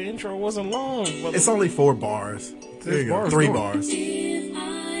 You said the intro wasn't long. But It's only 4 bars. There you go. 3 bars.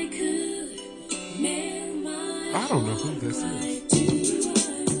 I don't know who this is.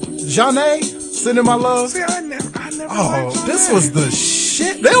 Janae, Sending My Love. See, I never. Oh, this was the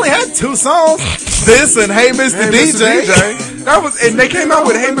shit. They only had 2 songs. This and Hey Mr. DJ. That was, and they came out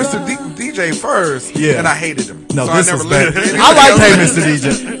with Hey Mr. DJ first. Yeah. And I hated them. No, so this I never was let better. I like Hey Mr.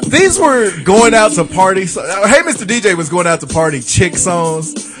 DJ. These were going out to party. Hey Mr. DJ was going out to party chick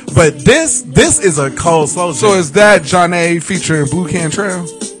songs. But this is a cold slow. So is that Janae featuring Blue Cantrell?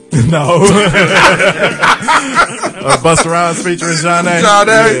 No. Busta Rhymes featuring Janae.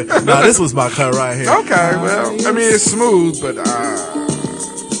 Janae. Yeah. No, this was my cut right here. Okay, well, I mean, it's smooth, but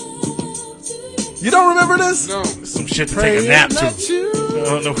You don't remember this? no. some shit to take a nap to.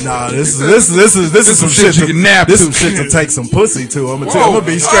 Nah, this is some shit you can nap This to. some shit to take some pussy to. I'm Whoa. gonna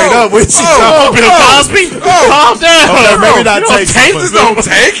be straight up with you. Oh, Bill Cosby? Calm down. Okay, maybe not You don't take take some this. pussy. Don't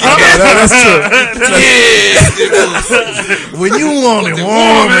take it. Okay, that's true. When you want it,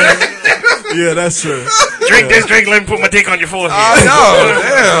 woman. Yeah, that's true. Drink this drink, let me put my dick on your forehead. I know.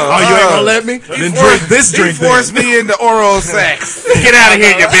 Damn. Oh, you ain't gonna let me? Then drink this drink. He forced me into oral sex. Get out of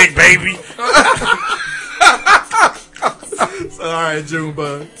here, you big baby. All right,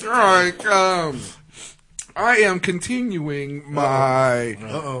 Junebug. All right. I am continuing my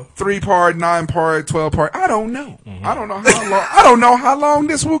 3-part, 9-part, 12-part. I don't know. I don't know how long. I don't know how long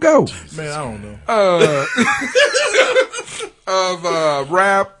this will go. Man, I don't know. Of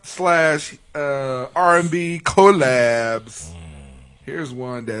rap / R&B collabs. Here's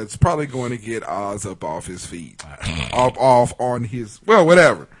one that's probably going to get Oz up off his feet, off on his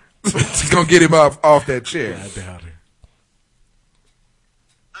whatever. It's gonna get him off that chair. I doubt it.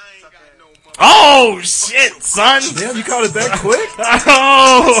 Oh shit, son! Damn, you caught it that quick?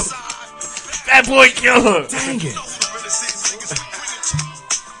 Oh, that boy killer. Dang it.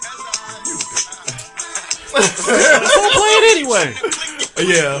 Don't play it anyway.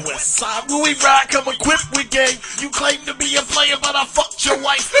 Yeah. Westside, when we ride, come equipped with game. You claim to be a player, but I fucked your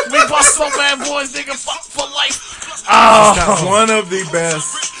wife. We bust so bad boys, nigga, fuck for life. Oh, One of the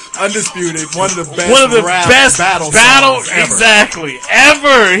best, undisputed, one of the best, one of the rap best battle battles songs ever. exactly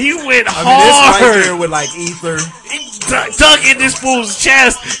ever. He went I mean, it's hard. right there with like Ether. He dug in this fool's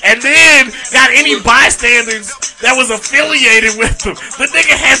chest and then got any bystanders that was affiliated with him. The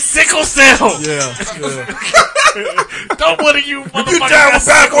nigga had sickle cell. Yeah. Don't one of you motherfuckers. You down with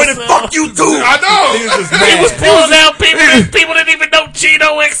Bad Boy, then fuck you too. I know. He was just He was mad. pulling out people that didn't even know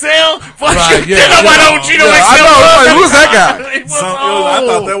Chino XL. Fuck Right, you. yeah, Didn't nobody know Chino yeah, XL. I know. was. Like, who's that guy? It was I old.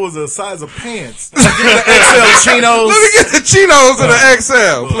 thought that was the size of pants. Give me the XL chinos. Let me get the chinos and the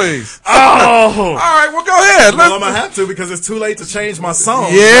XL, please. Oh. All right, well, go ahead. Well, I'm gonna have to because it's too late to change my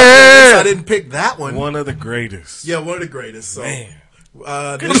song. Yeah. I didn't pick that one. One of the greatest. Yeah, one of the greatest. So, Man.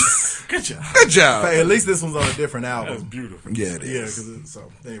 this, Good job. Good job. hey, at least this one's on a different album. Beautiful. Yeah, it Yeah, is.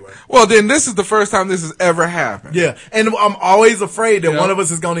 so anyway. Well, then this is the first time this has ever happened. Yeah, and I'm always afraid that Yeah. one of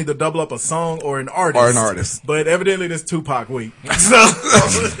us is gonna either double up a song or an artist. Or an artist. But evidently, this Tupac week. So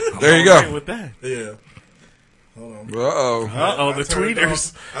There you Right go. with that. yeah, Uh-oh. Uh-oh, the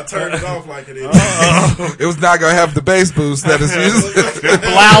tweeters. I turned it off like it is. It was not going to have the bass boost that it's used.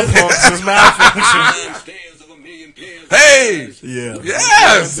 Blow pumps is malfunction. Hey! Yeah.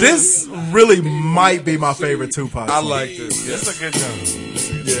 Yes! This really might be my favorite Tupac. I song. like this. That's a good job.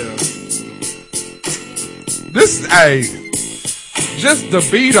 Yeah. This, hey, just the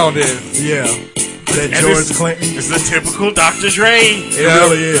beat on this. Yeah. That And George this- Clinton. It's a typical Dr. Dre. It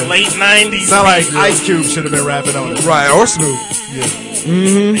really is. Late 90s. Sound like Ice Cube should have been rapping on it. Right, or Snoop.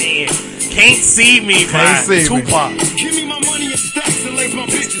 Man. Can't see me, Can't by see me. Tupac. Give me my money in stacks and lace my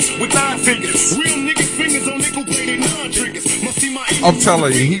bitches with 9 figures. Real niggas fingers on nickel plated non-triggers. Must see my I'm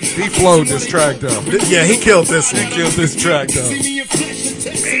telling you, he flowed this track though. Yeah, he killed this one. Killed this track though. see me in flesh and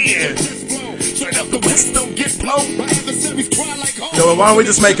text. Man. Straight up the west, don't get blown. My adversaries cry like hoes. Yo, why don't we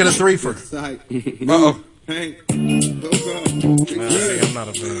just make it a threefer? Uh-oh. Hey. I'm not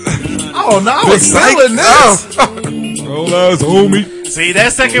a fan. Oh, no, I was selling this. Oh, that's homie. See,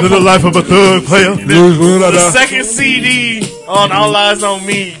 that second Little life of a thug player. the second CD on All Eyes on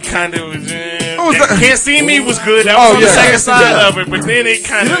Me kind of was. was that? Can't See Me was good. That was on the second side of it, but then it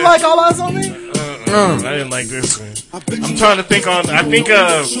kind You of. didn't like All Eyes on Me? I didn't like this one. I'm trying to think on. I think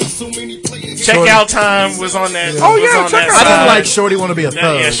Checkout Time was on that. Oh, was yeah, on that Checkout I side. didn't like Shorty Wanna Be a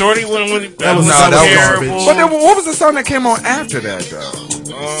Thug. Yeah, Shorty wouldn't. That was- was that was terrible. garbage. But then, what was the song that came on after that, though?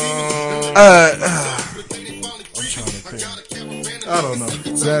 I don't know.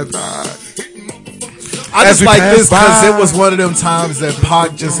 That, I As just we like pass this because by. it was one of them times that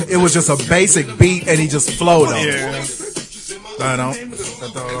Pac it was just a basic beat and he just flowed on it. Yeah. I don't.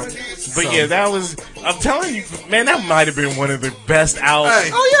 But yeah, that was. I'm telling you, man, that might have been one of the best albums.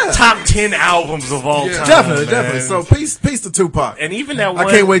 Hey. Oh, yeah. Top 10 albums of all time. Definitely, man. definitely. So peace to Tupac. And even that one.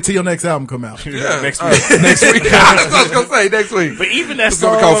 I can't wait till your next album come out. Yeah, next week. next week. I was going to say next week. But even that It's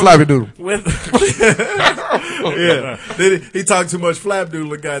going song to be called Flappy Doodle. with Yeah. Then he talked too much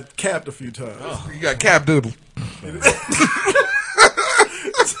flapdoodle and got capped a few times. You got Cap Doodle.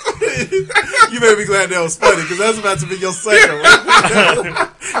 You may be glad that was funny because that's about to be your second one.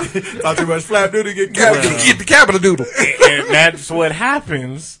 Talk too much flapdoodle get capped. Get the capital Doodle. and that's what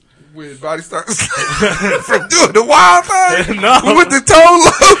happens. With body starts from doing the wild thing. No. With the Tone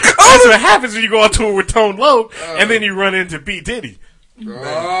Loc. That's what happens when you go on tour with Tone Loc, and then you run into B. Diddy.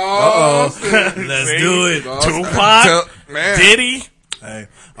 Oh, Let's do it. Tupac, man. Diddy. Hey.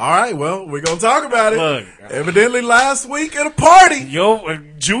 All right, well, we're going to talk about it. Look. Evidently last week at a party. Yo,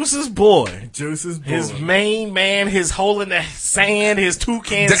 Juice's boy. Juice's boy. His main man, his hole in the sand, his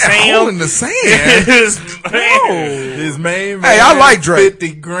toucan That Sam. hole in the sand. His man. His main man. Hey, I like Drake.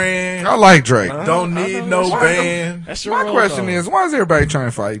 50 grand. I like Drake. Don't need no band. That's your My roll question call. is, why is everybody trying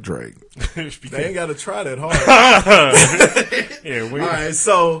to fight Drake? They ain't got to try that hard. Yeah, we, All right,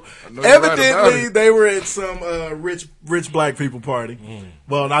 so know you're right about evidently it. they were at some rich black people party.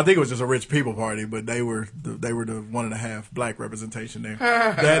 Well, I think it was just a rich people party, but they were the 1.5 black representation there.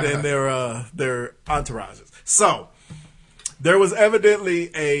 That and their entourages. So there was evidently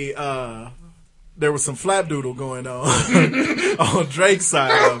there was some flapdoodle going on on Drake's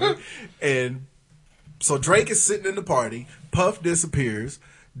side of it, and so Drake is sitting in the party. Puff disappears.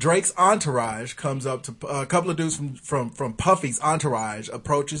 Drake's entourage comes up to a couple of dudes from Puffy's entourage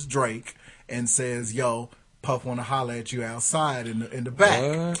approaches Drake and says, "Yo, Puff want to holler at you outside in the back."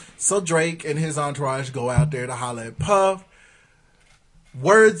 What? So Drake and his entourage go out there to holler at Puff.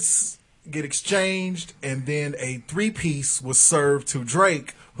 Words get exchanged, and then a 3-piece was served to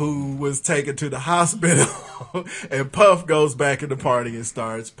Drake, who was taken to the hospital. And Puff goes back in the party and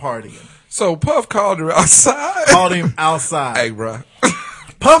starts partying. So Puff called her outside. Called him outside. Hey, bro.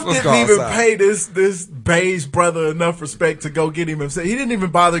 Puff Let's didn't go even outside. pay this beige brother enough respect to go get him himself. He didn't even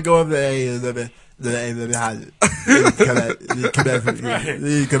bother going there. Hey, let me hide it.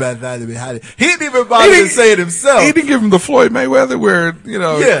 Come outside, let me hide it. He didn't even bother to say it himself. He didn't give him the Floyd Mayweather where, you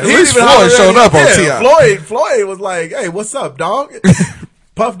know, Yeah, at he least didn't even Floyd holler showed at up him. on Yeah, T.I. Floyd was like, "Hey, what's up, dog?"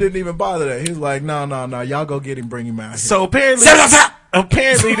 Puff didn't even bother that. He was like, "No, y'all go get him, bring him out here." so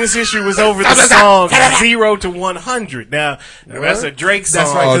apparently this issue was over the song 0 to 100. Now, that's a Drake song.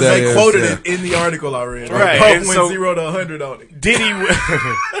 That's right, Oh, because that they is, quoted yeah. it in the article I read. Right, Puff and went so- 0 to 100 on it. Diddy,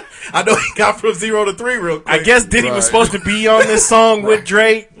 I know he got from 0 to 3 real quick. I guess Diddy was Right. supposed to be on this song with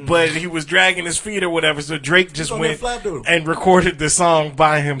Drake, but he was dragging his feet or whatever, so Drake just on went that flapdoodle. and recorded the song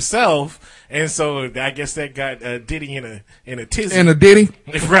by himself. And so I guess that got Diddy in a tizzy. And a Diddy.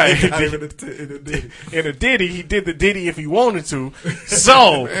 Right. Got him in the In a Diddy, he did the Diddy if he wanted to.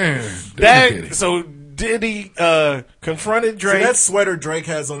 So Diddy. so Diddy confronted See, Drake. that sweater Drake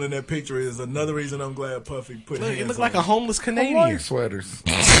has on in that picture is another reason I'm glad Puffy put Look, hands it looked on like a homeless I Canadian. like sweaters.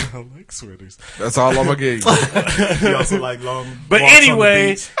 I like sweaters. That's all I'm going to give you. He also like long But walks on the anyway,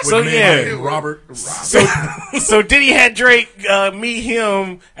 beach with so men yeah. like Robert. So Diddy had Drake meet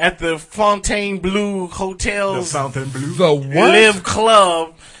him at the Fontainebleau The Hotels Fountain Blue. The what? Live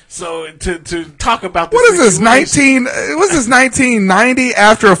Club. So to talk about this What is this, situation. 1990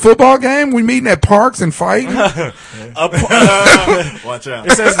 after a football game? We meeting at parks and fighting? Watch out.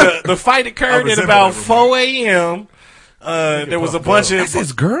 It says the fight occurred at resemble about everybody. 4 a.m. There was a bunch That's of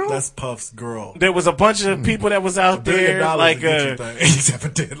his girl? That's Puff's girl. there was a bunch of people that was out $1 billion there, to like get you things,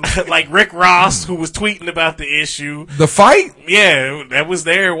 evidently. like Rick Ross, who was tweeting about the issue. The fight? Yeah, that was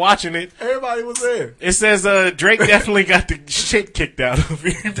there watching it. Everybody was there. It says Drake definitely got the shit kicked out of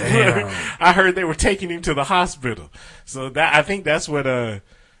him. Damn. I heard they were taking him to the hospital. So that I think that's what who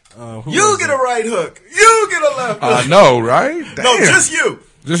You was get it? a right hook. You get a left hook. I know, right? No, Damn. just you.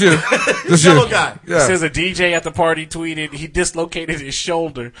 Just you. Just Yellow you. guy. Yeah. Says a DJ at the party tweeted he dislocated his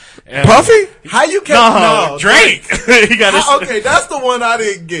shoulder. And Puffy? How you get No, Drake. He got his, Okay, that's the one I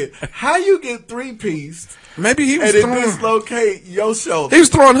didn't get. How you get 3-piece Maybe he was and it throwing. dislocate your shoulder? He was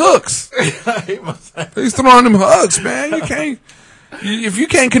throwing hooks. He must have- He's throwing them hooks, man. You can't. If you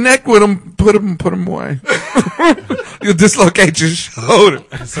can't connect with them, put them away. You'll dislocate your shoulder.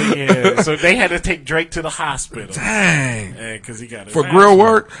 so they had to take Drake to the hospital. Dang. Because he got his For ass grill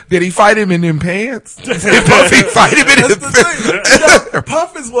whooped. work, did he fight him in them pants? Did Puffy fight him in That's them the pants? thing. You know,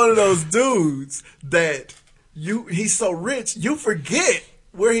 Puff is one of those dudes that he's so rich, you forget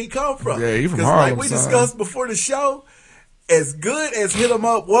where he come from. Yeah, he from 'Cause Harlem, like we son. discussed before the show, as good as Hit 'Em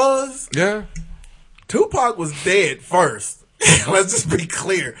Up was, Yeah. Tupac was dead first. Let's just be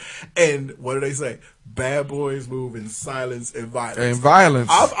clear. And what do they say? Bad boys move in silence and violence. And violence.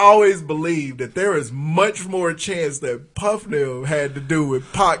 I've always believed that there is much more chance that Puff Nib had to do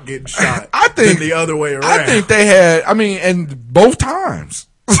with Pac getting shot I think than the other way around. I think they had. I mean, and both times.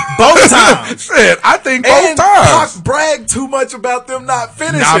 both times. Shit, I think both And times. Pac bragged too much about them not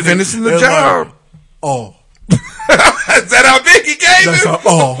finishing Not it. finishing the They're job. like, oh. Is that how big he gave That's him?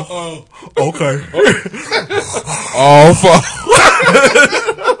 okay. Oh fuck!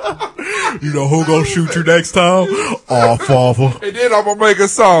 You know who gonna shoot you next time? Oh, father. And then I'm gonna make a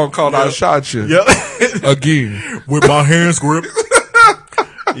song called "I Shot You" Yep. again. With my hands gripped.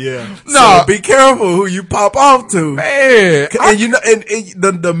 Yeah. No. So be careful who you pop off to. Man, And you know, and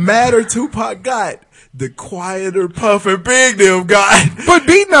the madder Tupac got, the quieter Puff and Big them got. but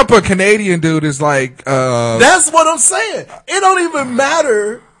beating up a Canadian dude is like, That's what I'm saying. It don't even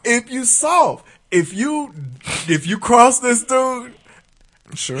matter if you soft. If you cross this dude,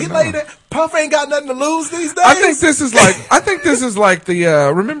 sure he enough. laid it. Puff ain't got nothing to lose these days. I think this is like the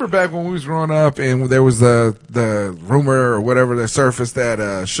remember back when we was growing up and there was the rumor or whatever that surfaced that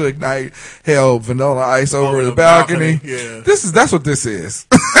Suge Knight held Vanilla Ice over the balcony. Yeah. That's what this is.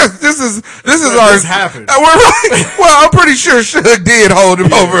 this is But our this happened. We're like, well, I'm pretty sure Suge did hold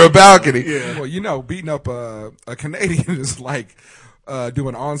him over a balcony. Yeah. Well, you know, beating up a Canadian is like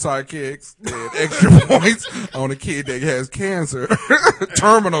doing onside kicks and extra points on a kid that has cancer,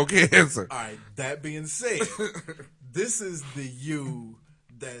 terminal cancer. All right. That being said, this is the you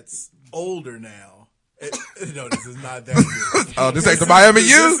that's older now. No, this is not that you. Oh, this ain't the Miami U?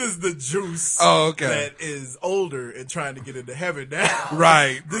 This is the juice. Oh, okay. That is older and trying to get into heaven now.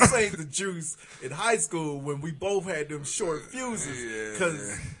 Right. This ain't the juice in high school when we both had them short fuses.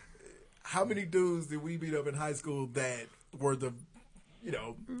 Because how many dudes did we beat up in high school that were the, you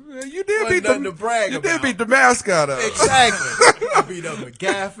know, You did wasn't beat nothing the to brag You about. did beat the mascot up. Exactly. I beat up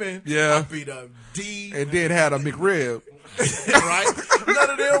McGaffin. Yeah. I beat up D. And then had a McRib. Right? None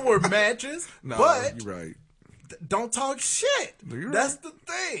of them were matches. No, but you're right. don't talk shit. You're That's the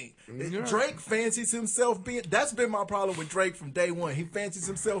thing. You're Drake fancies himself being. That's been my problem with Drake from day one. He fancies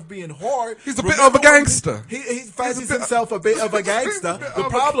himself being hard. He's a bit of a gangster. He fancies himself a bit of a gangster. The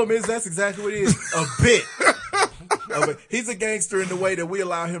problem is that's exactly what it is. A bit. He's a gangster in the way that we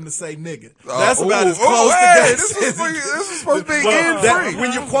allow him to say nigga. That's about as close to gangster. This is supposed to be Well, in free.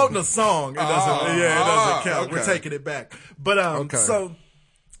 when you're quoting a song, it doesn't count. okay. We're taking it back. But Okay. so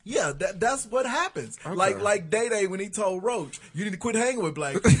yeah, that's what happens. Like Day Day when he told Roach, you need to quit hanging with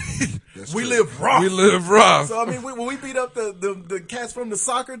black people. We live rough. We live rough. So I mean, when we beat up the cats from the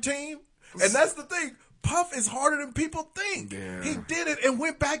soccer team, and that's the thing. Puff is harder than people think. Yeah. He did it and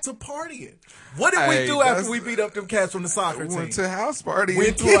went back to partying. What did we Hey, do after we beat up them cats from the soccer team? Went to a house party. Went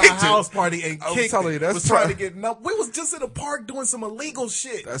and to a kicked it. house party and I'm kicked telling you, it. that's Was trying to pri- get no. We was just in a park doing some illegal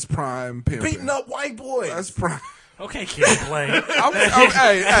shit, That's prime pimping. beating up white boys. That's prime. Okay, kid, play.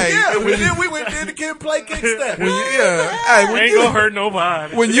 Hey, yeah, when you, we went there to kid play kickstep. hey, when Ain't you, gonna hurt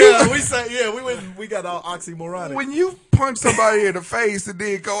nobody. when you, Yeah, we got all oxymoronic. when you punch somebody in the face and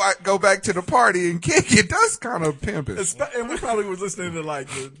then go back to the party and kick it, that's kind of pimping. And we probably was listening to like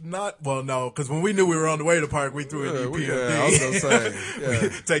because when we knew we were on the way to the park, we threw in EPMD. Yeah, I was gonna say, yeah.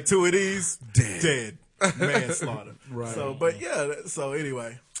 Take 2 of these, dead, manslaughter. Right. So, but yeah. So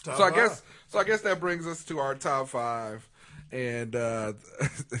anyway, So I guess that brings us to our top 5. And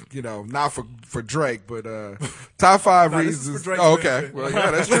you know, not for Drake, but top 5 No, this is reasons. for Drake, Oh, okay. man. Well,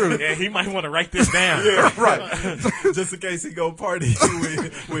 yeah, that's true. Yeah, he might want to write this down. right. Just in case he go party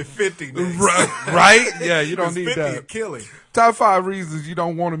with 50 next. Right? Yeah, you don't 'Cause need 50 that. will kill him. Top 5 reasons you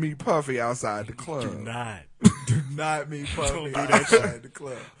don't want to meet Puffy outside the club. Do not. Do not meet Puffy outside the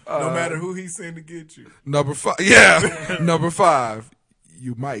club. No matter who he sent to get you. Number 5. Yeah. Number 5.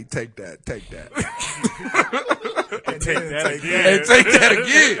 You might take that. And Take then that take again. And take that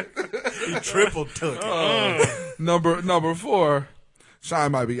again. He triple took it. Number 4.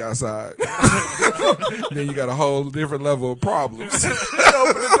 Shine might be outside. Then you got a whole different level of problems. Open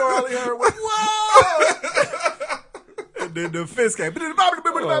the door, all he heard was, whoa! And then the fist came. He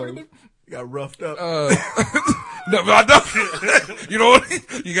got roughed up. No, I don't. You know what?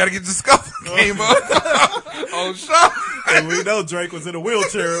 You got to get the scuffle came up. Oh, shot. And we know Drake was in a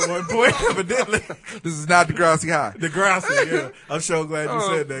wheelchair at one point, evidently. This is not Degrassi High. Degrassi, yeah. I'm so glad you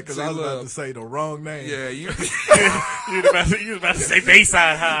said that because I was see, about to say the wrong name. Yeah, you You was about to say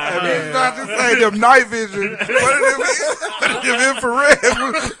Bayside High. I mean, not to say them night vision. What are them infrared?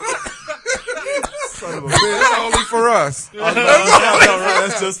 Son of a bitch. Only for us.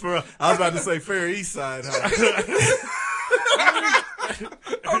 That's just for us. I was about to say Fair East Side High.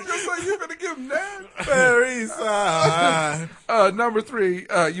 I'm just like, you're going to give them that? Fair East Side. Number 3,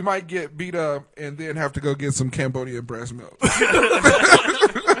 you might get beat up and then have to go get some Cambodian breast milk.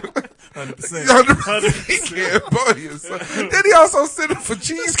 100%. 100% Cambodian. Then he also sent him for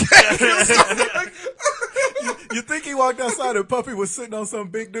cheesecake. You think he walked outside and Puffy was sitting on some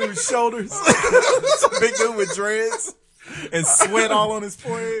big dude's shoulders? Some big dude with dreads and sweat all on his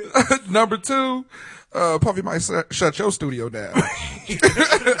forehead? Number 2, Puffy might shut your studio down.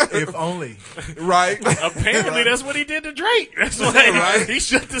 If only. Right? Apparently, that's what he did to Drake. That's why Right. he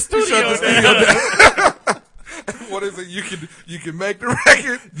shut the studio down. What is it? You can make the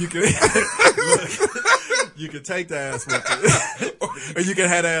record. You can take the ass whipping, or you can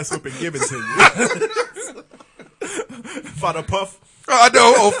have the ass whipping given to you. Father Puff. I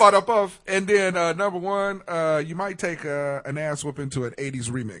know, Fada Puff. And then number 1, you might take an ass whooping to an 80s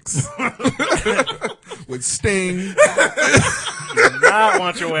remix with Sting. You do not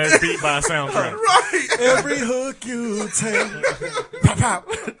want your ass beat by a soundtrack. Right. Every hook you take, pop pop.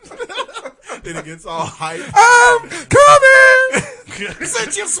 Then it gets all hype. I'm coming.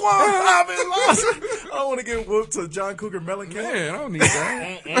 Since you swung, I've been lost. I don't want to get whooped to John Cougar Mellencamp. Man, I don't need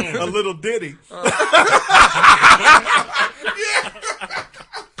that. A little ditty.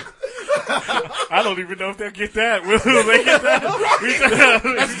 I don't even know if they'll get that. Will they get that?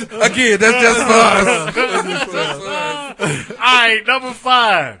 Again, that's just for us. All right, number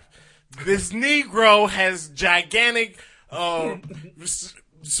 5. This Negro has gigantic,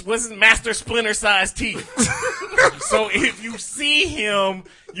 wasn't Master Splinter sized teeth. So if you see him,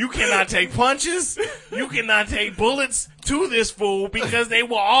 you cannot take punches, you cannot take bullets to this fool because they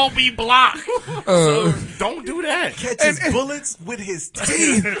will all be blocked. So don't do that. Catches bullets with his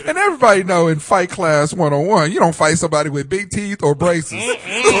teeth. And everybody know in Fight Class 101, you don't fight somebody with big teeth or braces.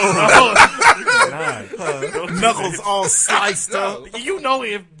 Knuckles all sliced up. You know,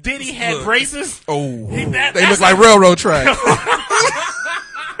 if Diddy had braces, Oh, they that's look like railroad tracks.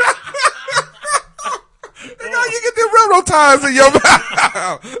 You know, you get the railroad ties in your mouth.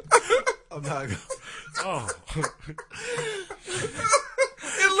 I'm not gonna. Oh.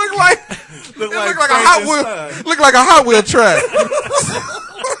 It looked like a Hot Wheel. Frankenstein. Looked like a Hot Wheel track.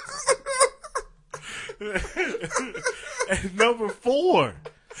 And number 4.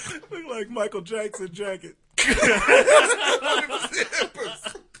 Look like Michael Jackson jacket.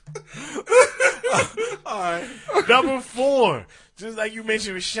 Number 4. Just like you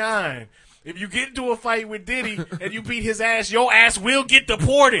mentioned with Shine. If you get into a fight with Diddy and you beat his ass, your ass will get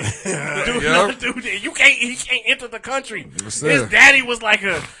deported. He can't enter the country. Yes, His sir. daddy was like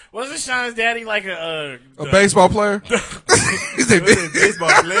wasn't Shine's daddy like a baseball player? He's a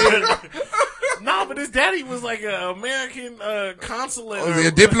Baseball player. No, but his daddy was like an American consulate. Was he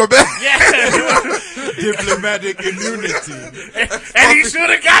a diplomat? Yeah. Diplomatic immunity. And he should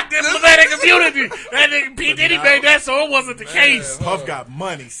have got diplomatic immunity. That nigga P. Diddy made that so it wasn't the case. Puff got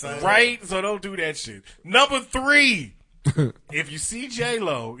money, son. Right? So don't do that shit. Number 3. If you see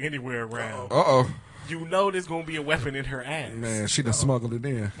J-Lo anywhere around, Uh-oh. you know there's going to be a weapon in her ass. Man, she done smuggled it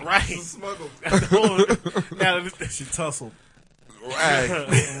in. Right? Smuggled. Now, She tussled. Hey,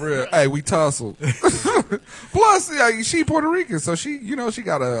 for real. Hey, we tussled. Plus, she Puerto Rican, so she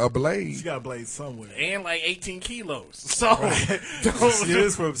got a blade. She got a blade somewhere. and like 18 kilos. So, don't, She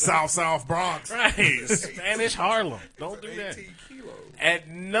is from South Bronx. right. Spanish Harlem. Don't do that. At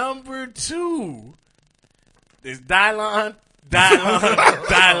number 2 is Dylon, and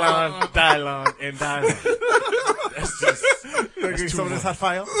Dylon. That's just Some of this hot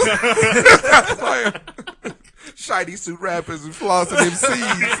fire. Fire. Shiny suit rappers and flossing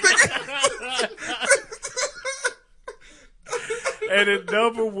MCs. And at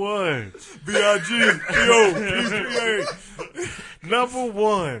number 1, B.I.G. P.O. number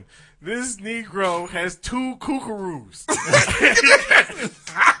 1, this Negro has 2 kookaroos.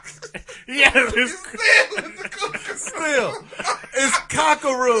 He has his Still, it's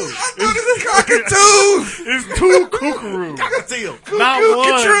cockaroo. It's cockatoos. It's two kookaroos. Cockatiel. Not one,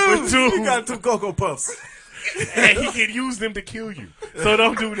 but He two. got 2 Cocoa Puffs. And he can use them to kill you. So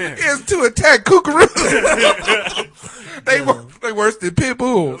don't do that. It's to attack kookaroos. They worse than pit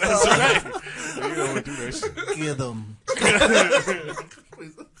bulls. That's right. You don't want to do that shit. Kill them.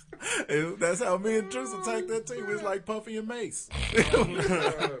 That's how me and Juice attacked that team. It was like Puffy and Mace. All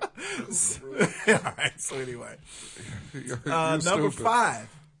right, so anyway. Number 5.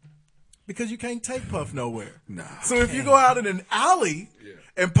 Because you can't take Puff nowhere. Nah. So if you go out in an alley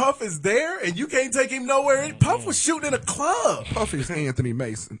and Puff is there and you can't take him nowhere, Puff was shooting in a club. Puffy's Anthony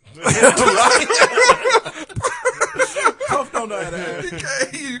Mason. Puff don't know how to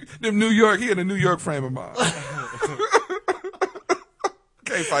act. He in New York frame of mind.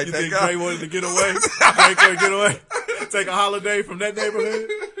 Can't fight You that think guy. Dre wanted to get away? Dre couldn't get away? Take a holiday from that neighborhood?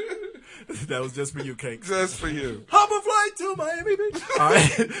 That was just for you, Cake. Just for you. Hop a flight to Miami Beach. All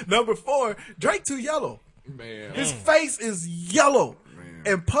right. Number 4, Drake too yellow. Man. His face is yellow.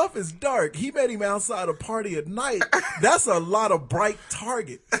 And Puff is dark. He met him outside a party at night. That's a lot of bright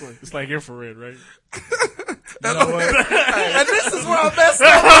target. It's like infrared, right? You know what? And this is where I messed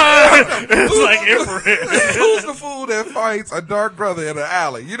up. It's like infrared. Who's the fool that fights a dark brother in an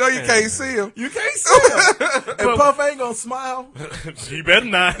alley? You know you can't see him. You can't see him. And Puff ain't gonna smile. He better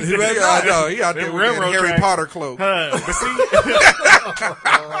not. He better Yeah, I not. know. He out there Them with that railroad Harry tracks. Potter cloak. But see,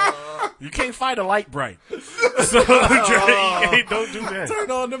 you can't fight a light bright. So Drake, don't do that.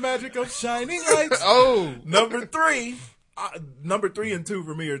 Turn on the magic of shining lights. Oh. Number 3. Number 3 and 2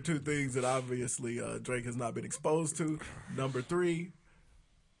 for me are 2 things that obviously Drake has not been exposed to. Number 3,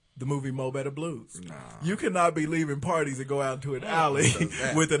 the movie Mo Better Blues. You cannot be leaving parties and go out into an alley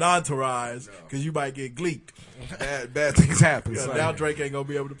with an entourage because you might get gleeked. Bad things happen. Yeah, son. now Drake ain't gonna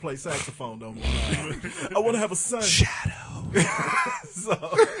be able to play saxophone no more. I want to have a son. Shadow. So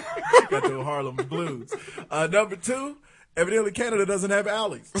got the Harlem Blues. Number 2. Evidently, Canada doesn't have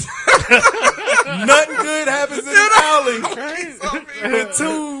alleys. Nothing good happens in an alley with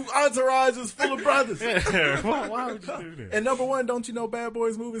 2 entourages full of brothers. Why would you do that? And number 1, don't you know Bad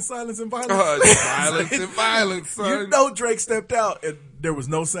Boys move in silence and violence? Violence and violence, son. You know Drake stepped out and there was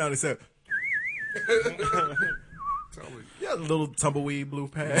no sound except. Yeah, a little tumbleweed blue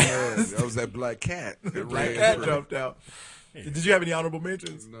pants. That was that black cat. Black cat jumped out. Did you have any honorable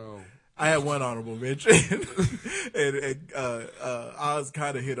mentions? No. I had one honorable mention, and Oz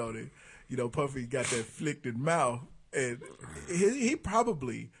kind of hit on it. You know, Puffy got that flicked mouth, and he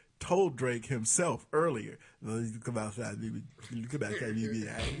probably told Drake himself earlier, "You come outside, baby. You come outside, baby."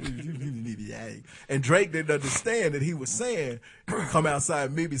 And Drake didn't understand that he was saying, "Come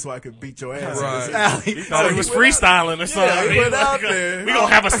outside, maybe, so I could beat your ass in this alley." He thought he was freestyling or something. Yeah, he went out there. We gonna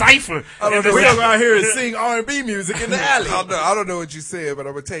have a cipher. We're gonna go out here and sing R&B music in the alley. I don't know what you said, but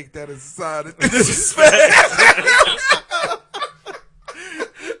I'm gonna take that as a sign of Disrespect.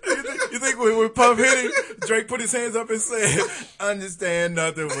 You think when Puff hit him, Drake put his hands up and said, "Understand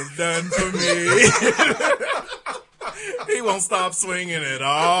nothing was done for me." He won't stop swinging at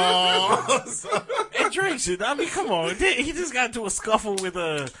all. And Drake should. I mean, come on. He just got into a scuffle with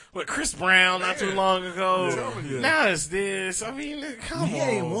Chris Brown not too long ago. Yeah. Now it's this. I mean, come He on.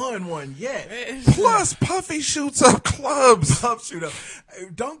 ain't won one yet. Plus, Puffy shoots up clubs. Puff shoot up.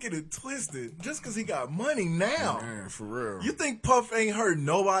 Don't get it twisted. Just because he got money now. Man, for real. You think Puff ain't hurt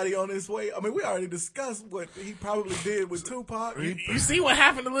nobody on his way? I mean, we already discussed what he probably did with Tupac. You see what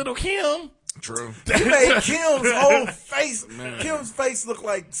happened to Little Kim? True. He made Kim's whole face. Kim's face looked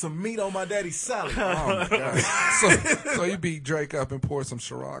like some meat on my daddy's salad. Oh my god. So you beat Drake up and pour some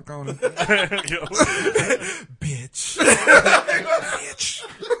Ciroc on him. Bitch. Bitch.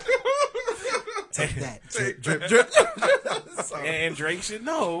 Take that. Drip, drip, drip. And Drake should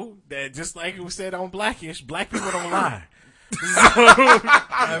know that just like it was said on Blackish, black people don't lie.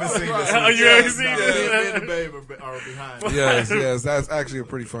 I haven't seen this. Oh, you haven't seen Me this? and the babe are behind. Yes, that's actually a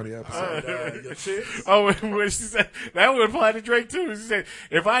pretty funny episode. Your chicks? Oh, when she said that would apply to Drake too. She said,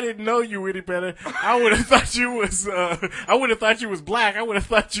 "If I didn't know you any better, I would have thought you was. I would have thought you was black. I would have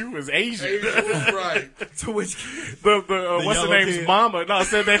thought you was Asian." Right. To which? The what's her yellow name's kid? mama? No, I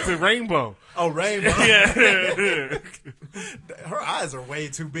said that to Rainbow. Oh, Rainbow. Yeah, Her eyes are way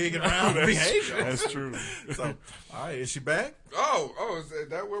too big and round to be Asian. that's true. So, all right, is she back? Oh, is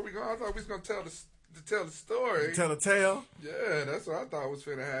that where we going? I thought we was gonna tell the story. Tell a tale. Yeah, that's what I thought was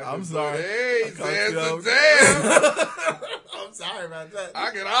finna happen. I'm sorry. Hey, I caught you off- damn. I'm sorry about that.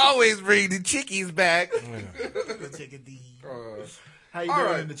 I can always bring the chickies back. How you All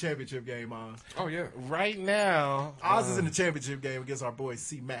doing right. in the championship game, Oz? Oh yeah. Right now, Oz is in the championship game against our boy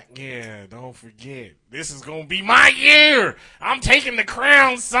C-Mac. yeah, don't forget. This is going to be my year. I'm taking the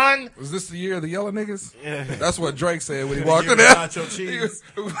crown, son. Was this the year of the yellow niggas? Yeah. That's what Drake said when he The walked year in of there. nacho cheese.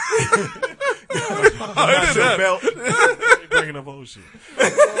 Nacho Nacho belt. Bringing up old shit.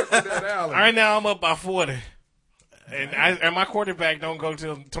 alley. Right now, I'm up by 40. And my quarterback don't go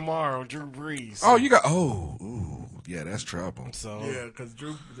till tomorrow, Drew Brees. Oh, you got. Ooh, yeah, that's trouble. So Yeah, because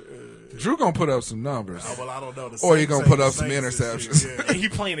Drew. Drew gonna put up some numbers. Well, I don't know. The Or you Saints gonna ain't put the up some Saints this interceptions. year, and he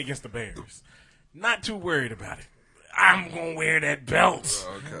playing against the Bears. Not too worried about it. I'm gonna wear that belt.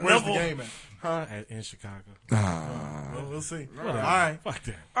 Okay. Where's the game at? Huh? In Chicago. Well, we'll see. All right. Fuck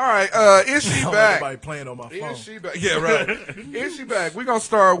that. All right, is she I don't back? want anybody playing on my phone. Is she back? Yeah, right. Is she back? We're gonna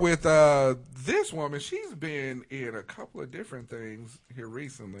start with this woman. She's been in a couple of different things here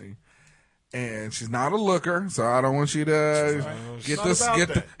recently. And she's not a looker, so I don't want you to get not this. about Get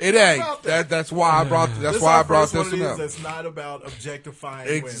the, that. it Not ain't. about that. That's why I brought. That's This why I our brought first one this of one these up. That's not about objectifying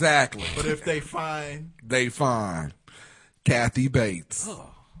Exactly. women. But if they find They find Kathy Bates.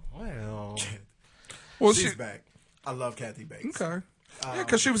 Well, Well, she's she back, I love Kathy Bates. okay. Yeah,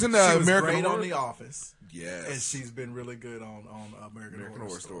 because she was in the She was American great Horror. on The Office. Yes. And she's been really good on American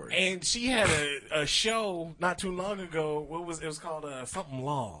Horror Story. and she had a show not too long ago. It was called something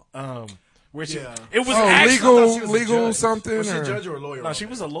Law. Where she Yeah. it was Oh, actually, I thought she was a legal judge. something. Was she or- a judge or a lawyer? No, on she that?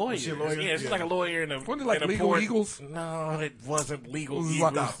 was a lawyer. Was she a lawyer? Yeah, she's Yeah. like a lawyer in a. Wasn't it like in a Legal port- Eagles? No, it wasn't Legal Was it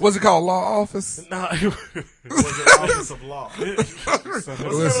Eagles. like- was it called Law Office? No, Was it Office of Law? Was it one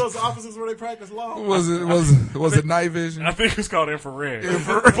of Was- those offices where they practice law? Was it Night Vision? I think it's called Infrared.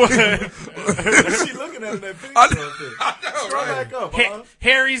 What's she looking at in that picture? Scroll back up, huh?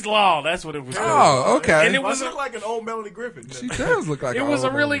 Harry's Law. That's what it was called. Oh, okay. And it Why was she a- look like an old Melanie Griffin. She does look like It an was a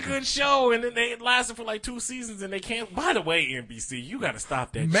old really lady. good show, and then it lasted for like 2 seasons, and they can't. By the way, NBC, you got to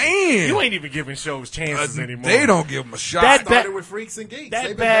stop that. Man. shit. You ain't even giving shows chances anymore. They don't give them a shot. That- Started with Freaks and Geeks. that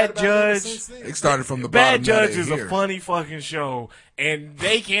They've been bad bad about that judge- since then. They started from the bottom. Bad Judge now is they a here. funny fucking show, and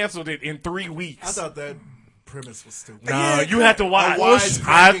they canceled it in 3 weeks. I thought that premise was stupid. No, you have to watch. A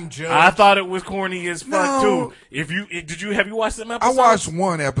wisecracking judge. I thought it was corny as fuck No. too. Have you watched some episodes? I watched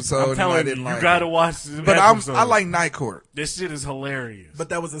one episode I'm and I telling you, didn't you like gotta it. watch the But episodes. I like Night Court. This shit is hilarious. But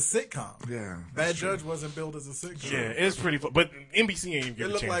that was a sitcom. Yeah. Bad Judge wasn't built as a sitcom. Yeah, it's pretty fun. But NBC ain't even It get a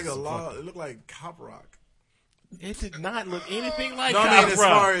looked chance. like to a law. fuck. It looked like Cop Rock. It did not look anything like No, I Cop mean, as Rock.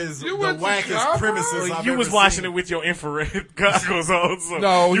 far as the You went to wackest Cop premises Rock? I've You ever was watching seen. it with your infrared goggles on, so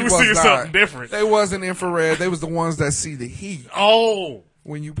No, you he was was seeing not. something different. They wasn't infrared. They was the ones that see the heat Oh,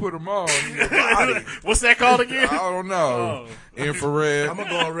 when you put them on your body. what's that called again? I don't know. Infrared. I'm gonna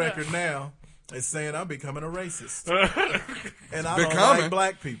go on record now as saying I'm becoming a racist, and I don't Becoming? like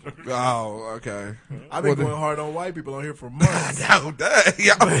black people. Oh, okay. I've been Well, going hard on white people on here for months. No, that,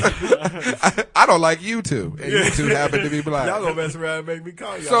 yeah. I don't like you two, and you two happen to be black. Y'all gonna mess around and make me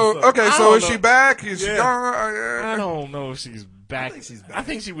call y'all. So something. okay, I so don't is she know. back? Is she Yeah. gone? I don't know if she's back. think she's back. I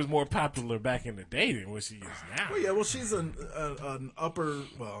think she was more popular back in the day than what she is now. Well, yeah, well, she's an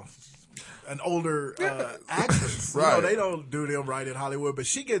older actress. Right. You know, they don't do them right in Hollywood, but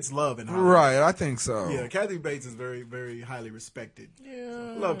she gets love in Hollywood. Right, I think so. Yeah, Kathy Bates is very, very highly respected.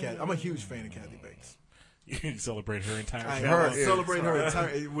 Yeah. Love Kathy. I'm a huge fan of Kathy Bates. You celebrate her entire I show. celebrate her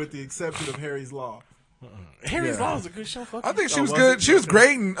entire, with the exception of Harry's Law. Harry's Yeah. Law is a good show. Fuck I think you. she was was good. it? She was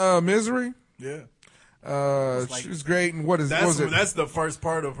great in Misery. Yeah, She was great in what was it? that's the first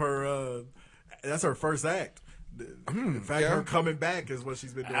part of her. That's her first act. In fact, yeah. her coming back is what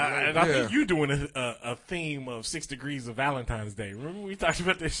she's been doing. And lately. I Yeah. think you're doing a theme of 6 Degrees of Valentine's Day. Remember we talked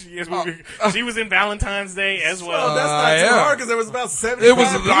about this? She was in Valentine's Day as well. Oh, that's not too yeah. hard because there was about 70. It was.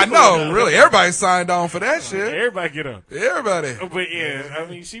 I know, really. Everybody signed on for that shit. Everybody get up. Everybody. But yeah, I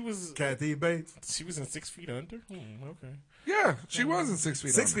mean, she was Kathy Bates. in 6 Feet Under. Okay. Yeah, she wasn't 6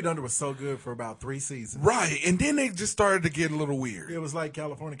 feet. 6 under. Feet Under was so good for about 3 seasons. Right, and then they just started to get a little weird. It was like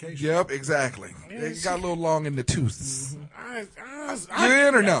Californication. Yep, exactly. They got a little long in the tooths. I You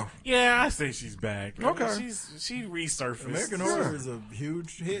in or no? Yeah, I say she's back. I mean, Okay. she resurfaced. American Horror is a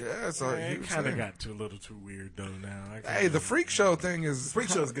huge hit. Yeah, it's a It huge kind of thing. got a little too weird though. Now, Hey, the freak show thing is Freak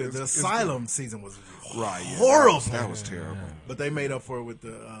Show's good. The Asylum season was right. Yeah, horrible. That was terrible. But they made up for it with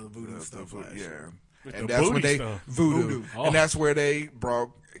the voodoo stuff last Yeah, year. and the that's when booty they stuff. voodoo, Oh. and that's where they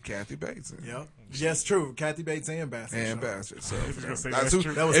brought Kathy Bates in. Yep. Yes, true. Kathy Bates and Bassett. And Show. Bastard. So gonna say that's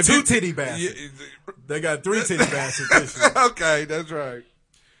true. That was if two you- titty Bassett. Yeah, They got 3 titty Bassett this year. okay, that's right.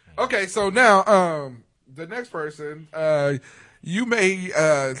 Okay, so now the next person, You may,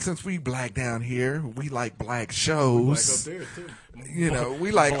 since we black down here, we like black shows. Black up there too. You know,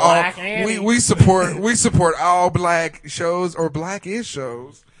 we like Black all. Annie. We support all black shows or blackish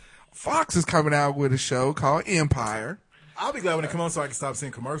shows. Fox is coming out with a show called Empire. I'll be glad when it comes on so I can stop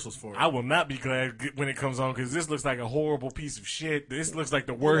seeing commercials for it. I will not be glad when it comes on because this looks like a horrible piece of shit. This looks like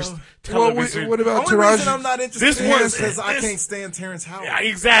the worst Well, television. what about The only reason Taraji? I'm not interested This in one- is because I this- can't stand Terrence Howard. Yeah,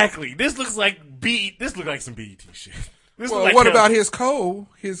 exactly. This looks like This looks like some BET shit. This Well, look like what him. about his co?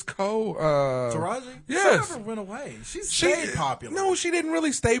 Taraji? Yes. She never went away. She stayed popular. No, she didn't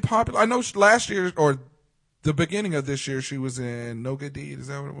really stay popular. I know last year or the beginning of this year she was in No Good Deed. Is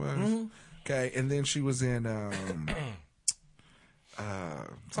that what it was? Mm-hmm. Okay, and then she was in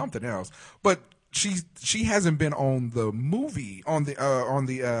something else. But she hasn't been on the movie on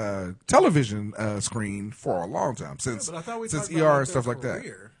the television screen for a long time since but I thought we since talked ER about and stuff their like that.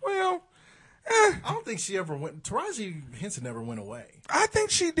 career. Well, I don't think she ever went. Taraji Henson never went away. I think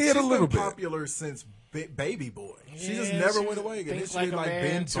she did She's a little been bit. popular since Baby Boy. She just Yeah, never she went away. And then thinks she like did a like man,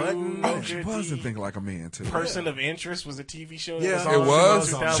 Ben too. Button. Oh, and- She Good wasn't Deed. thinking like a man too. Person of Interest was a TV show. That Yeah. was It on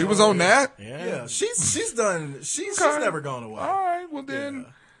was. on. She was on that. Yeah, she's done. She's Okay. never gone away. All right. Well then.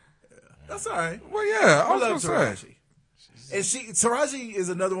 That's all right. Well, yeah. I I was love gonna say. Taraji. And Taraji is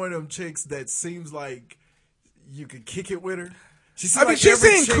another one of them chicks that seems like you could kick it with her. She seems like she every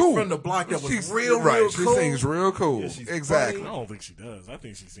seems chick cool. from the block that was She's real right. cool. She sings real cool. Yeah, she's Exactly. I don't think she does. I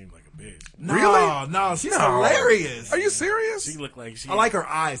think she seemed like a bitch. No, no, she's hilarious. Are you serious? She looked like she. I like her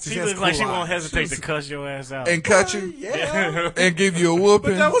eyes. She has looks like cool she won't eyes. hesitate She to was- cuss your ass out. And cut you Yeah. and give you a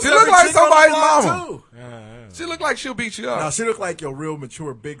whooping. But that was She every looked like chick on the somebody's block, mama. too. She looked like she'll beat you up. No, she looked like your real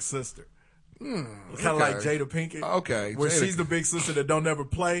mature big sister. Kind of okay. like Jada Pinkett. Okay, Where Jada. she's the big sister that don't ever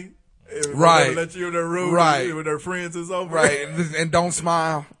play. Right. Never let you in her room. Right. When her friends is over. Right, and don't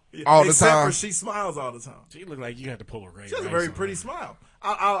smile all the Except time. for she smiles all the time. She looked like you had to pull her right. She has a very pretty smile.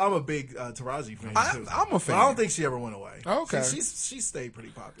 I'm a big Taraji fan too. I'm a fan. But I don't think she ever went away. Okay. she stayed pretty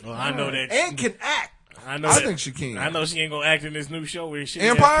popular. Well, I know that. And can act. I know. I that- think she can. I know she ain't gonna act in this new show where she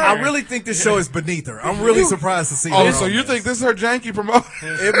Empire? I really think this show is beneath her. I'm really surprised to see her. Oh, on so you this. think this is her janky promotion?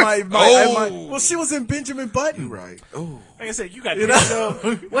 It might. Oh. Well, she was in Benjamin Button. Right. Oh. Like I said, you got You that know?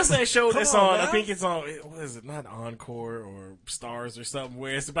 show. What's that show that's Come on, on? I man. think it's on. What is it? Not Encore or Stars or something.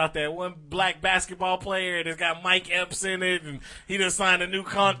 Where it's about that one black basketball player and it's got Mike Epps in it, and he just signed a new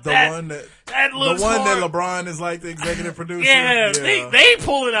contract. The one that looks that hard. LeBron is like the executive producer. Yeah, they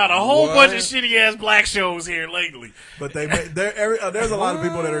pulling out a whole What? bunch of shitty ass black shows here lately. But there's a lot of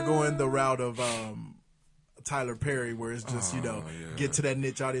people that are going the route of Tyler Perry, where it's just get to that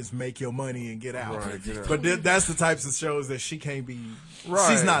niche audience, make your money, and get out. Right, get out. But that's the types of shows that she can't be.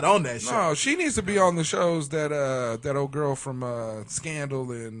 Right. She's not on that show. No, she needs to be on the shows that that old girl from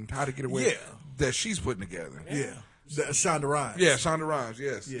Scandal and How to Get Away Yeah. that she's putting together. Yeah, Shonda Rhimes. Yeah, Shonda Rhimes.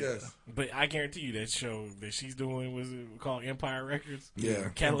 Yes, Yeah. yes. But I guarantee you that show that she's doing was called Empire Records. Yeah.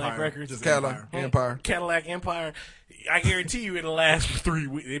 Cadillac Empire. Records. Just Cadillac Empire. Cadillac Empire. I guarantee you it'll last for 3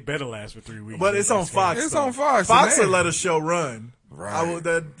 weeks. It better last for 3 weeks. But it's on Fox. It's though. on Fox, Fox and will let a show run. Right.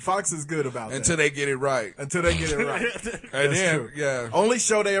 Fox is good about Until that. they get it right. Until they get it right. And That's then, true. yeah. Only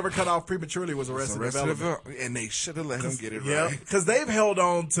show they ever cut off prematurely was Arrested Development. And they should have let them get it Yeah, right. because they've held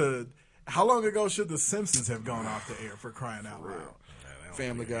on to. How long ago should The Simpsons have gone off the air, for crying out loud?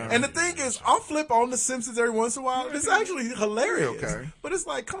 Family Guy. And the thing is, I'll flip on The Simpsons every once in a while. It's actually hilarious. Okay. But it's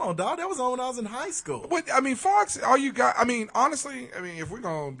like, come on, dog. That was on when I was in high school. But I mean, Fox. All you got. I mean, honestly. I mean, if we're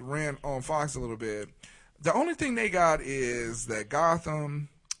gonna rant on Fox a little bit, the only thing they got is that Gotham.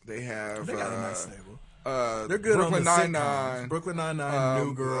 They have. They got a nice stable. They're good Brooklyn on the Nine-Nine. sitcoms. Brooklyn Nine-Nine,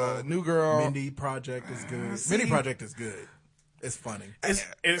 New Girl. Mindy Mindy Project is good. see- Mindy Project is good. It's funny.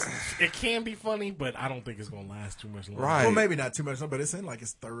 It can be funny, but I don't think it's gonna last too much longer. Right. Well, maybe not too much, but it's in like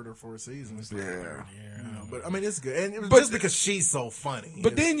its third or fourth season. It's like, Yeah. you know, but I mean, it's good, and it was But- just because she's so funny.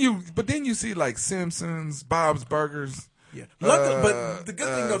 But It's- then you see like Simpsons, Bob's Burgers. yeah. But the good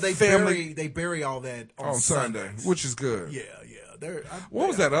thing though, Family- they bury all that on Sunday, Sundays. which is good. yeah. What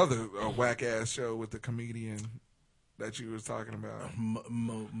was that other whack ass show with the comedian that you was talking about?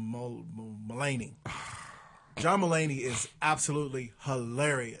 Mulaney. John Mulaney is absolutely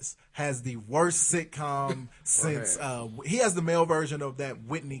hilarious. Has the worst sitcom since he has the male version of that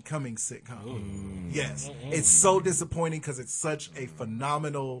Whitney Cummings sitcom. Yes, it's so disappointing because it's such a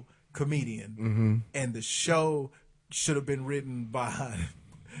phenomenal comedian, and the show should have been written by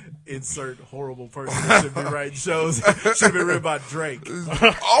insert horrible person that should be writing shows. Should have been written by Drake.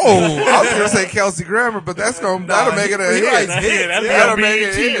 Oh, I was gonna say Kelsey Grammer, but that'll make it a he hit. writes hits. That'd be That'll a make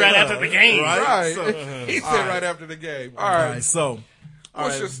it BET hit. right after the game. Right. So- he said right after the game. All All right. right, so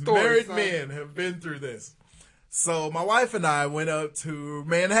What's your story, married son? men have been through this. So my wife and I went up to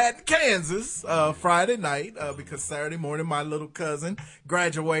Manhattan, Kansas, Friday night, because Saturday morning my little cousin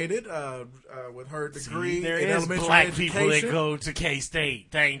graduated, with her degree There in is elementary black education. people that go to K-State.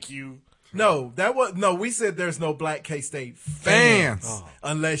 Thank you. No, we said there's no black K-State fans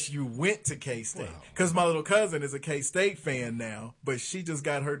unless you went to K-State. Because my little cousin is a K-State fan now, but she just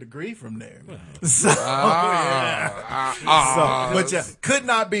got her degree from there. So, but yeah, could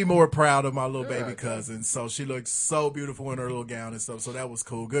not be more proud of my little baby cousin. So she looked so beautiful in her little gown and stuff. So that was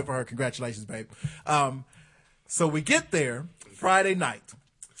cool. Good for her. Congratulations, babe. So we get there Friday night.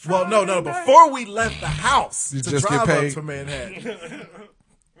 Well, no, before we left the house to just drive get up paid? to Manhattan.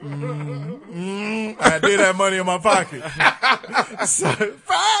 I did have money in my pocket. So,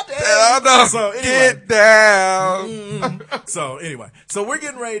 Friday. So anyway, Get down. so anyway, so we're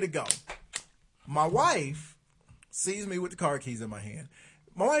getting ready to go. My wife sees me with the car keys in my hand.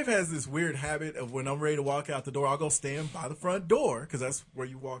 My wife has this weird habit of when I'm ready to walk out the door, I'll go stand by the front door because that's where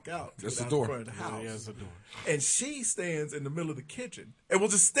you walk out. That's the out door. front of the house. Yeah, it's a door. And she stands in the middle of the kitchen and will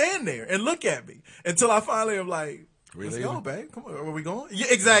just stand there and look at me until I finally am like, let's go, babe. Come on. Where we going? Yeah,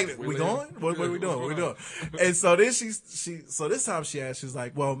 exactly. We going? What are we doing? What are we doing? And so then so this time she asked, she's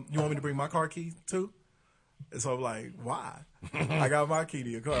like, well, you want me to bring my car key too? And so I'm like, why? I got my key to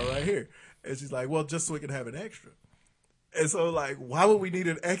your car right here. And she's like, well, just so we can have an extra. And so like, why would we need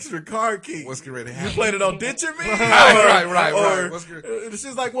an extra car key? What's getting ready to You happen? planning on ditching me? Right. What's good?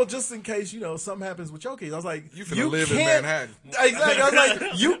 She's like, well, just in case, something happens with your keys. I was like, You finna live in can't- Manhattan. Exactly. I was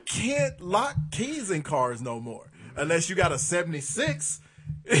like, you can't lock keys in cars no more. Unless you got a 76.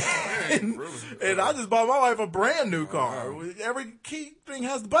 and I just bought my wife a brand new car. Every key thing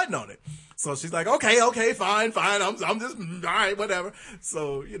has the button on it. So she's like, okay, fine. I'm just, all right, whatever.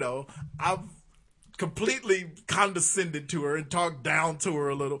 So, I've completely condescended to her and talked down to her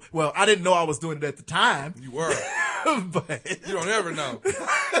a little. Well, I didn't know I was doing it at the time. You were. But You don't ever know.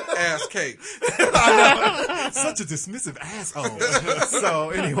 Ass cake. I know. Such a dismissive asshole.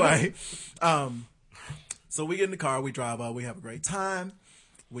 So anyway, so we get in the car, we drive up, we have a great time.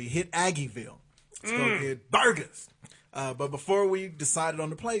 We hit Aggieville. Let's go get burgers. But before we decided on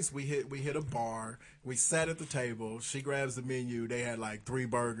the place, we hit a bar. We sat at the table. She grabs the menu. They had like 3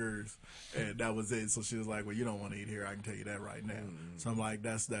 burgers, and that was it. So she was like, well, you don't want to eat here. I can tell you that right now. So I'm like,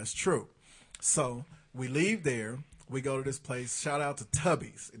 that's true. So we leave there. We go to this place. Shout out to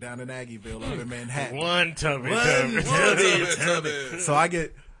Tubby's down in Aggieville up in Manhattan. One tubby. So I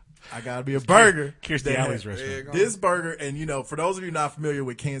gotta be a burger. Kirstie that Alley's had restaurant. This burger, and for those of you not familiar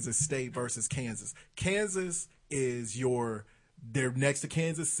with Kansas State versus Kansas, Kansas is they're next to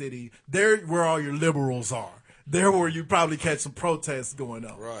Kansas City. They're where all your liberals are. They're where you probably catch some protests going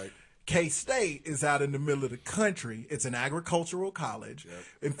on. Right. K-State is out in the middle of the country. It's an agricultural college. Yep.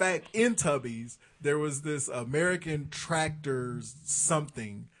 In fact, in Tubby's, there was this American Tractors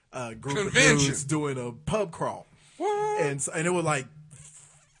something group of dudes doing a pub crawl. What? And it was like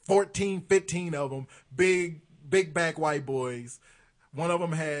 14, 15 of them, big back white boys. One of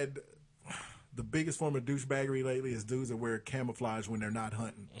them had the biggest form of douchebaggery lately is dudes that wear camouflage when they're not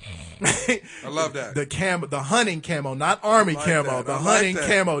hunting. I love that. The hunting camo, not army camo. The hunting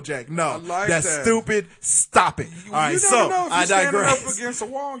camo jack. No, that's that. Stupid. Stop it. All right, so know if I you're standing digress. up against a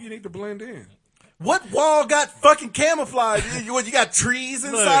wall, you need to blend in. What wall got fucking camouflage? You got trees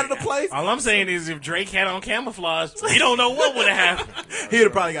inside of the place? All I'm saying is if Drake had on camouflage, we don't know what would have happened. He'd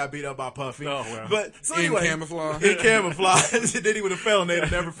have probably got beat up by Puffy. Oh, well. But so anyway, In camouflage. In camouflage. Then he would have fell and they'd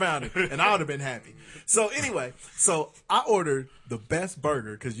have never found it. And I would have been happy. So anyway, I ordered the best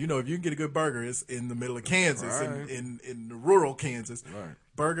burger because, if you can get a good burger, it's in the middle of Kansas, Right. in the rural Kansas. Right.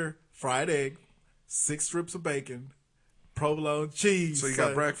 Burger, fried egg, 6 strips of bacon, provolone cheese. So you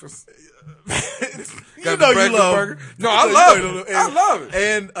got breakfast? You Got know the you breakfast love burger? No, I love it. I love it.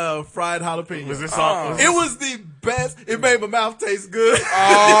 And fried jalapeno. Was this all? It was the best. It made my mouth taste good.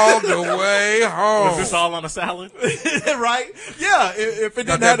 All the way home. Was this all on a salad? Right? Yeah. If it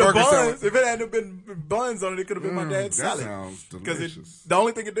didn't that have the burger buns, salad. if it hadn't been buns on it, it could have been my dad's that salad. sounds Because delicious. the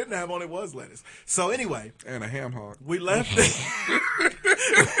only thing it didn't have on it was lettuce. So anyway, And a ham hock. we left.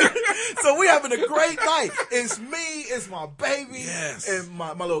 So we having a great night. It's me, it's my baby, Yes. and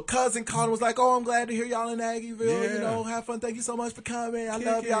my little cousin Connor was like, "Oh, I'm glad to hear y'all in Aggieville. Yeah. Have fun. Thank you so much for coming. I Kick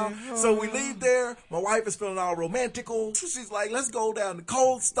love y'all." it. So we leave there. My wife is feeling all romantical. She's like, "Let's go down to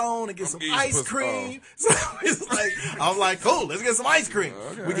Cold Stone and get some eating ice pussy. cream." So it's like, I'm like, "Cool, let's get some ice cream."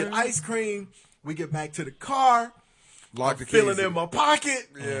 Okay. We get ice cream. We get back to the car. Lock the keys. Feeling in my pocket.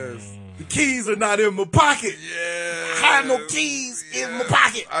 Yes. The keys are not in my pocket. Yeah. I had no keys in my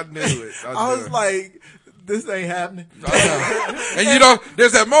pocket. I knew it. I was like, this ain't happening. And you know,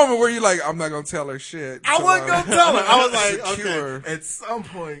 there's that moment where you're like, I'm not gonna tell her shit. I wasn't gonna tell her. I was like, secure. okay, at some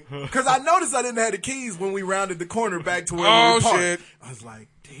point, because I noticed I didn't have the keys when we rounded the corner back to where we were parked. Shit. I was like,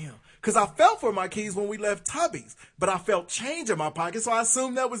 damn. Because I felt for my keys when we left Tubby's, but I felt change in my pocket, so I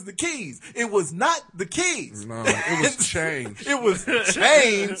assumed that was the keys. It was not the keys. No, it was change. It was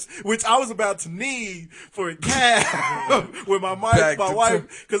change, which I was about to need for a cab with my wife,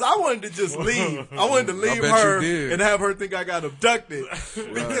 because I wanted to just leave. I wanted to leave her and have her think I got abducted.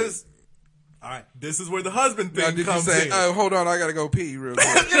 Because, all right, this is where the husband thing comes in. Hold on, I gotta go pee real quick.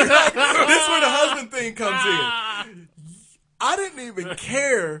 This is where the husband thing comes in. I didn't even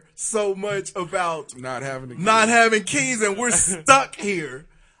care so much about not having keys and we're stuck here.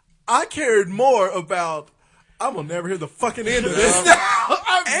 I cared more about I'm gonna never hear the fucking end of this.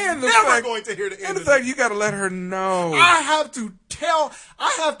 I'm never going to hear the end and of the fact this. you gotta let her know. I have to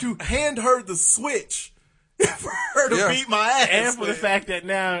hand her the switch for her to beat my ass. And for the fact that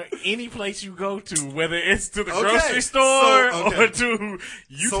now any place you go to, whether it's to the grocery store or to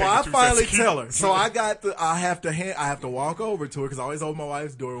you, so I finally tell her. So I have to walk over to her because I always open my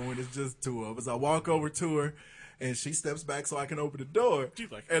wife's door when it's just two of us. I walk over to her. And she steps back so I can open the door.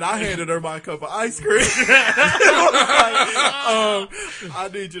 And I handed her my cup of ice cream. I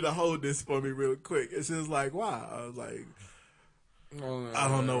need you to hold this for me real quick. And she was like, why? I was like, I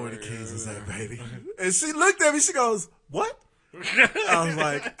don't know where the keys is at, baby. And she looked at me. She goes, what? I was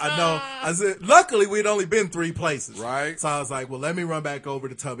like, I know. I said, luckily we'd only been 3 places. Right. So I was like, well, let me run back over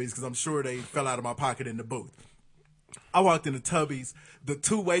to Tubby's because I'm sure they fell out of my pocket in the booth. I walked into Tubby's. The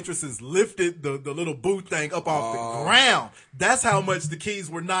 2 waitresses lifted the little boot thing up off the ground. That's how much the keys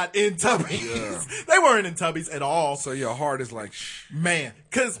were not in Tubby's. Yeah. They weren't in Tubby's at all. So your heart is like, shh. Man,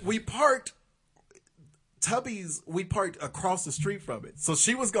 because we parked across the street from it. So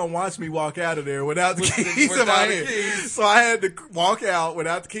she was going to watch me walk out of there without the keys in my hand. So I had to walk out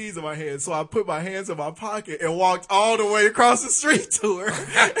without the keys in my hand. So I put my hands in my pocket and walked all the way across the street to her.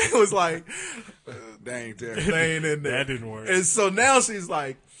 It was like, they ain't there. They ain't in there. That didn't work. And so now she's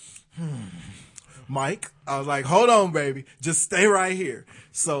like, Mike. I was like, hold on, baby. Just stay right here.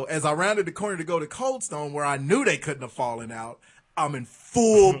 So as I rounded the corner to go to Cold Stone, where I knew they couldn't have fallen out, I'm in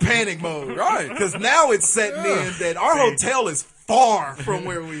full panic mode. Right. Because now it's setting in that our hotel is far from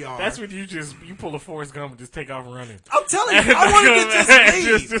where we are. That's when you pull a Forrest Gump and just take off running. I'm telling you, I wanted to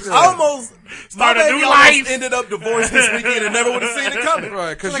just leave. I almost start a new life. Ended up divorced this weekend and never would have seen it coming.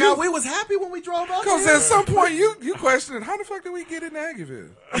 Right, because we was happy when we drove up. Because at some point you questioned, how the fuck did we get in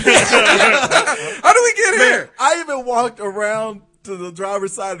Aggieville? How did we get here? I even walked around to the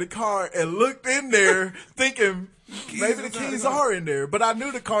driver's side of the car and looked in there thinking maybe the keys are in there, but I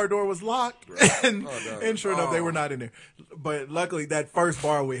knew the car door was locked, and sure enough, they were not in there. But luckily, that first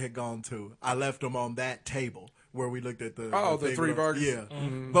bar we had gone to, I left them on that table where we looked at the 3 burgers. Yeah,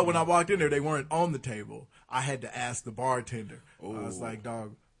 but when I walked in there, they weren't on the table. I had to ask the bartender. I was like,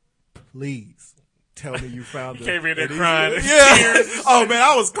 "Dog, please." Tell me you found it. Came in there crying. Yeah. Oh man,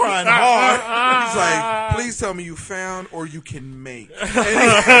 I was crying hard. He's like, please tell me you found or you can make. Please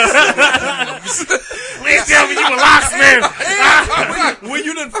tell me you a locksmith. When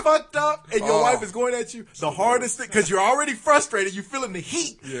you done fucked up and your wife is going at you, the hardest thing, because you're already frustrated, you're feeling the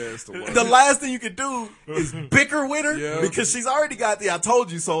heat. Yeah, it's the worst. The last thing you can do is bicker with her because she's already got the I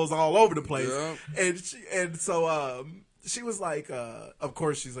told you so's all over the place. Yeah. And so she was like, of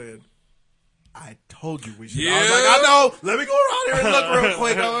course she said, I told you we should. Yeah. I was like, I know. Let me go around here and look real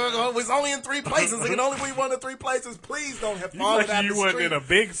quick. It was only in 3 places. It can only be one of 3 places. Please don't have fallen out you the went street. in a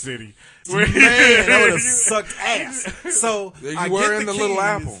big city. Man, that would have sucked ass. So you were in the Little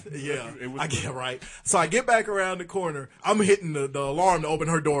Apple. Yeah, I get right. So I get back around the corner. I'm hitting the alarm to open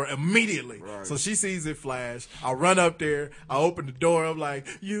her door immediately. Right. So she sees it flash. I run up there. I open the door. I'm like,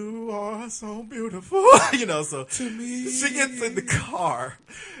 you are so beautiful. So to me. She gets in the car.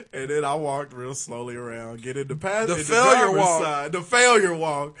 And then I walked real slowly around, get in the failure walk. Side. The failure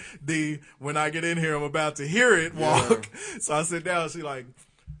walk. When I get in here, I'm about to hear it walk. Yeah. So I sit down. She like,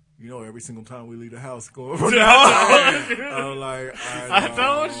 every single time we leave the house, going from now on. I'm like, I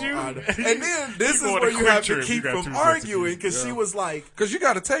told you. And then this is where you have to keep from arguing because she was like, because you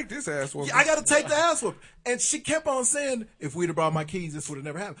got to take this ass whooping. I got to take the ass whooping. And she kept on saying, if we'd have brought my keys, this would have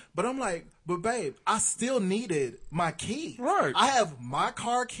never happened. But I'm like, but babe, I still needed my key. Right. I have my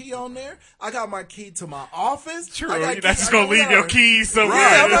car key on there. I got my key to my office. True. You're not just going to leave your keys somewhere.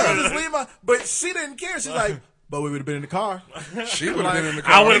 Yeah, I'm not going to just leave but she didn't care. She's like, but we would have been in the car. She would have been in the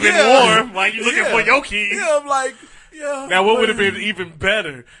car. I would have been warm while you looking for your keys. Yeah, I'm like, Yeah. Now, what would have been even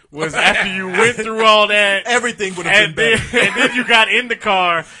better was after you went through all that, Everything would have been better. and then you got in the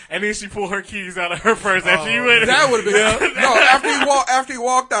car, and then she pulled her keys out of her purse after you went. That would have been no. After he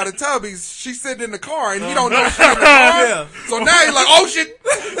walked out of Tubby's, she's sitting in the car and he don't know she's in the car. Yeah. So now he's like, "Oh shit,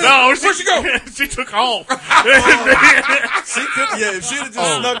 No, where'd she go?" She took off. She could, if she'd have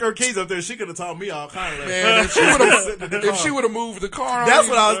just snuck her keys up there, she could have taught me all kind of Man, if she would have moved the car, That's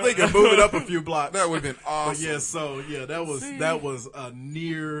what I was thinking. Move it up a few blocks. That would have been awesome. But that was a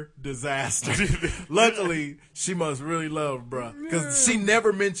near disaster. Luckily, she must really love bruh, because she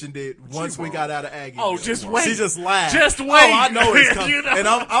never mentioned it once we got out of Aggie. Oh, just wait. She just laughed. Just wait. Oh, I know it's coming. You know. And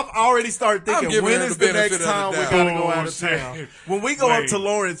I've already started I'm thinking, giving when her is the the benefit next of the time we doubt. gotta go out of Bullshit. town? When we go Wait. up to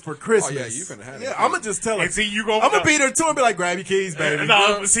Lawrence for Christmas. Oh, yeah, you finna have it. I'm gonna just tell her. And see, you gonna- I'm gonna beat her too and be like, grab your keys, baby.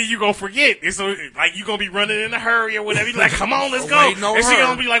 No, see, you gonna forget. It's so, like you gonna be running in a hurry or whatever. You like, come on, let's go. Waiting on And she her.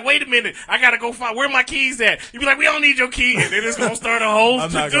 gonna be like, wait a minute, I gotta go find where my keys at. You be like, we don't need your key, and then it's gonna start a whole I'm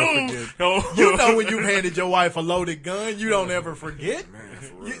to not gonna do. forget. You know when you handed your wife a loaded gun, you don't ever forget.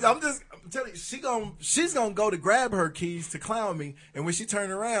 I'm telling you, she's gonna go to grab her keys to clown me, and when she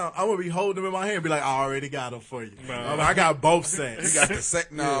turn around, I'm gonna be holding them in my hand and be like, I already got them for you. I got both sets. You got the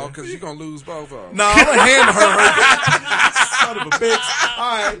second no, because you're gonna lose both of them. No, I'm gonna hand her son of a bitch.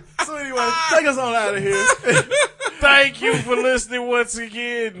 All right. So anyway, take us on out of here. Thank you for listening once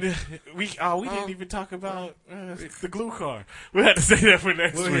again. We didn't even talk about the glue car. We had to say that for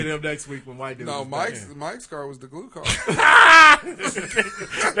next We'll week. hit him next week when White Dude. No, is back in. Mike's car was the glue car.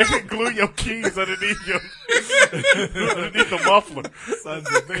 They can glue your keys underneath the muffler. Sons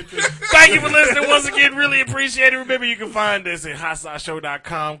of bitches. Thank you for listening once again. Really appreciate it. Remember, you can find us at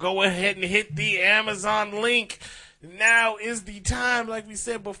hotsauceshow.com. Go ahead and hit the Amazon link. Now is the time, like we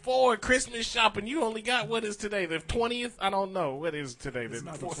said before, Christmas shopping. You only got, what is today, the 20th? I don't know. What is today? It's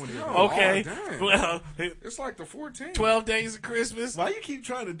not the 20th. Okay. Oh, dang. Well, It's like the 14th. 12 days of Christmas. Why you keep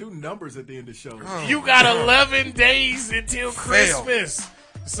trying to do numbers at the end of shows? You got 11 days until Fail. Christmas.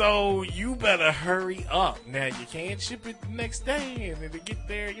 So you better hurry up. Now, you can't ship it the next day and then get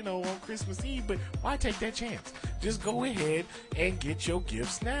there, on Christmas Eve, but why take that chance? Just go ahead and get your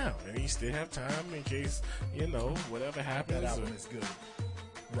gifts now. And you still have time in case, whatever happens. That album is good.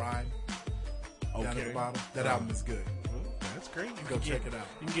 Rhyme. Down at the Okay. bottom. That album is good. That's great. You Go can check get- it out.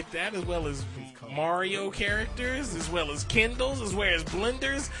 You can get that as well as Mario characters, as well as Kindles, as well as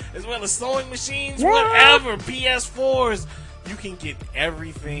blenders, as well as sewing machines, whatever, PS4s. You can get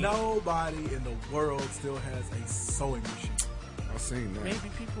everything. Nobody in the world still has a sewing machine. I've seen that. Maybe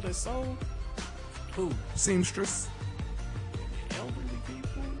people that sew, Who? Seamstress, elderly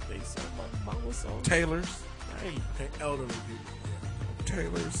people, they sew. My mama sew. tailors, Hey, Okay, elderly people.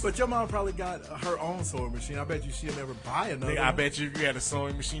 tailors. But your mom probably got her own sewing machine. I bet you she'll never buy another. nigga, I one. bet you if you had a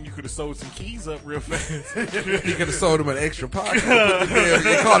sewing machine, you could have sewed some keys up real fast. You could have sold them an extra pocket.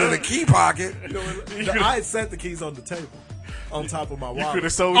 They called it a key pocket. I had set the keys on the table, on top of my You wallet. could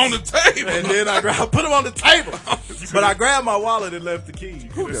have sewed On the table. And then I put them on the table. But I grabbed my wallet and left the keys.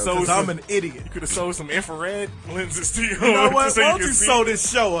 sold Because I'm some- an idiot. You could have sewed some infrared lenses to You know what? so Why you don't can you see. sew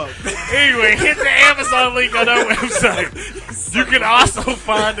this show up? Anyway, hit the Amazon link on our website. You can also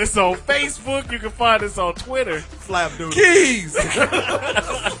find us on Facebook. You can find us on Twitter. Slap dude. Keys.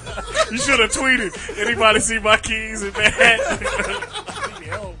 You should have tweeted. Anybody see my keys in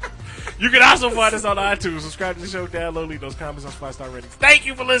that? You can also find us on iTunes. Subscribe to the show, download, leave those comments on 5-star ratings. Thank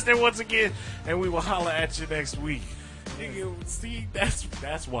you for listening once again, and we will holler at you next week. You see,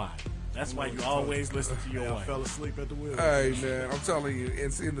 that's why. That's why you always listen to your I wife. fell asleep at the wheel. Hey man, I'm telling you,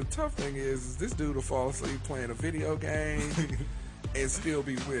 and see, the tough thing is this dude will fall asleep playing a video game and still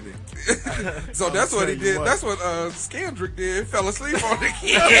be winning. So that's what he tell you did. what. That's what Scandrick did. Fell asleep on the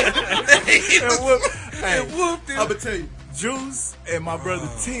kid. Hey, whooped him. I'm gonna tell you, Juice and my brother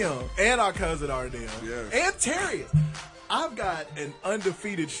Tim and our cousin Ardell Yes. and Terry, I've got an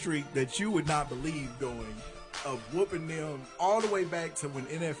undefeated streak that you would not believe going of whooping them all the way back to when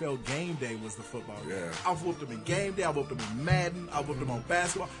NFL Game Day was the football game. Yeah. I've whooped them in Game Day. I whooped them in Madden. I whooped them on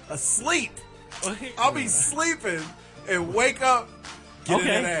basketball. Asleep. I'll be sleeping and wake up, get in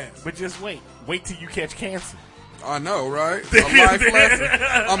that ass. But just wait. Wait till you catch cancer. I know, right? A life lesson.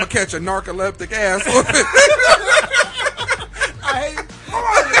 I'm gonna catch a narcoleptic ass. I hate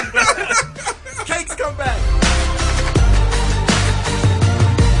Cakes come back.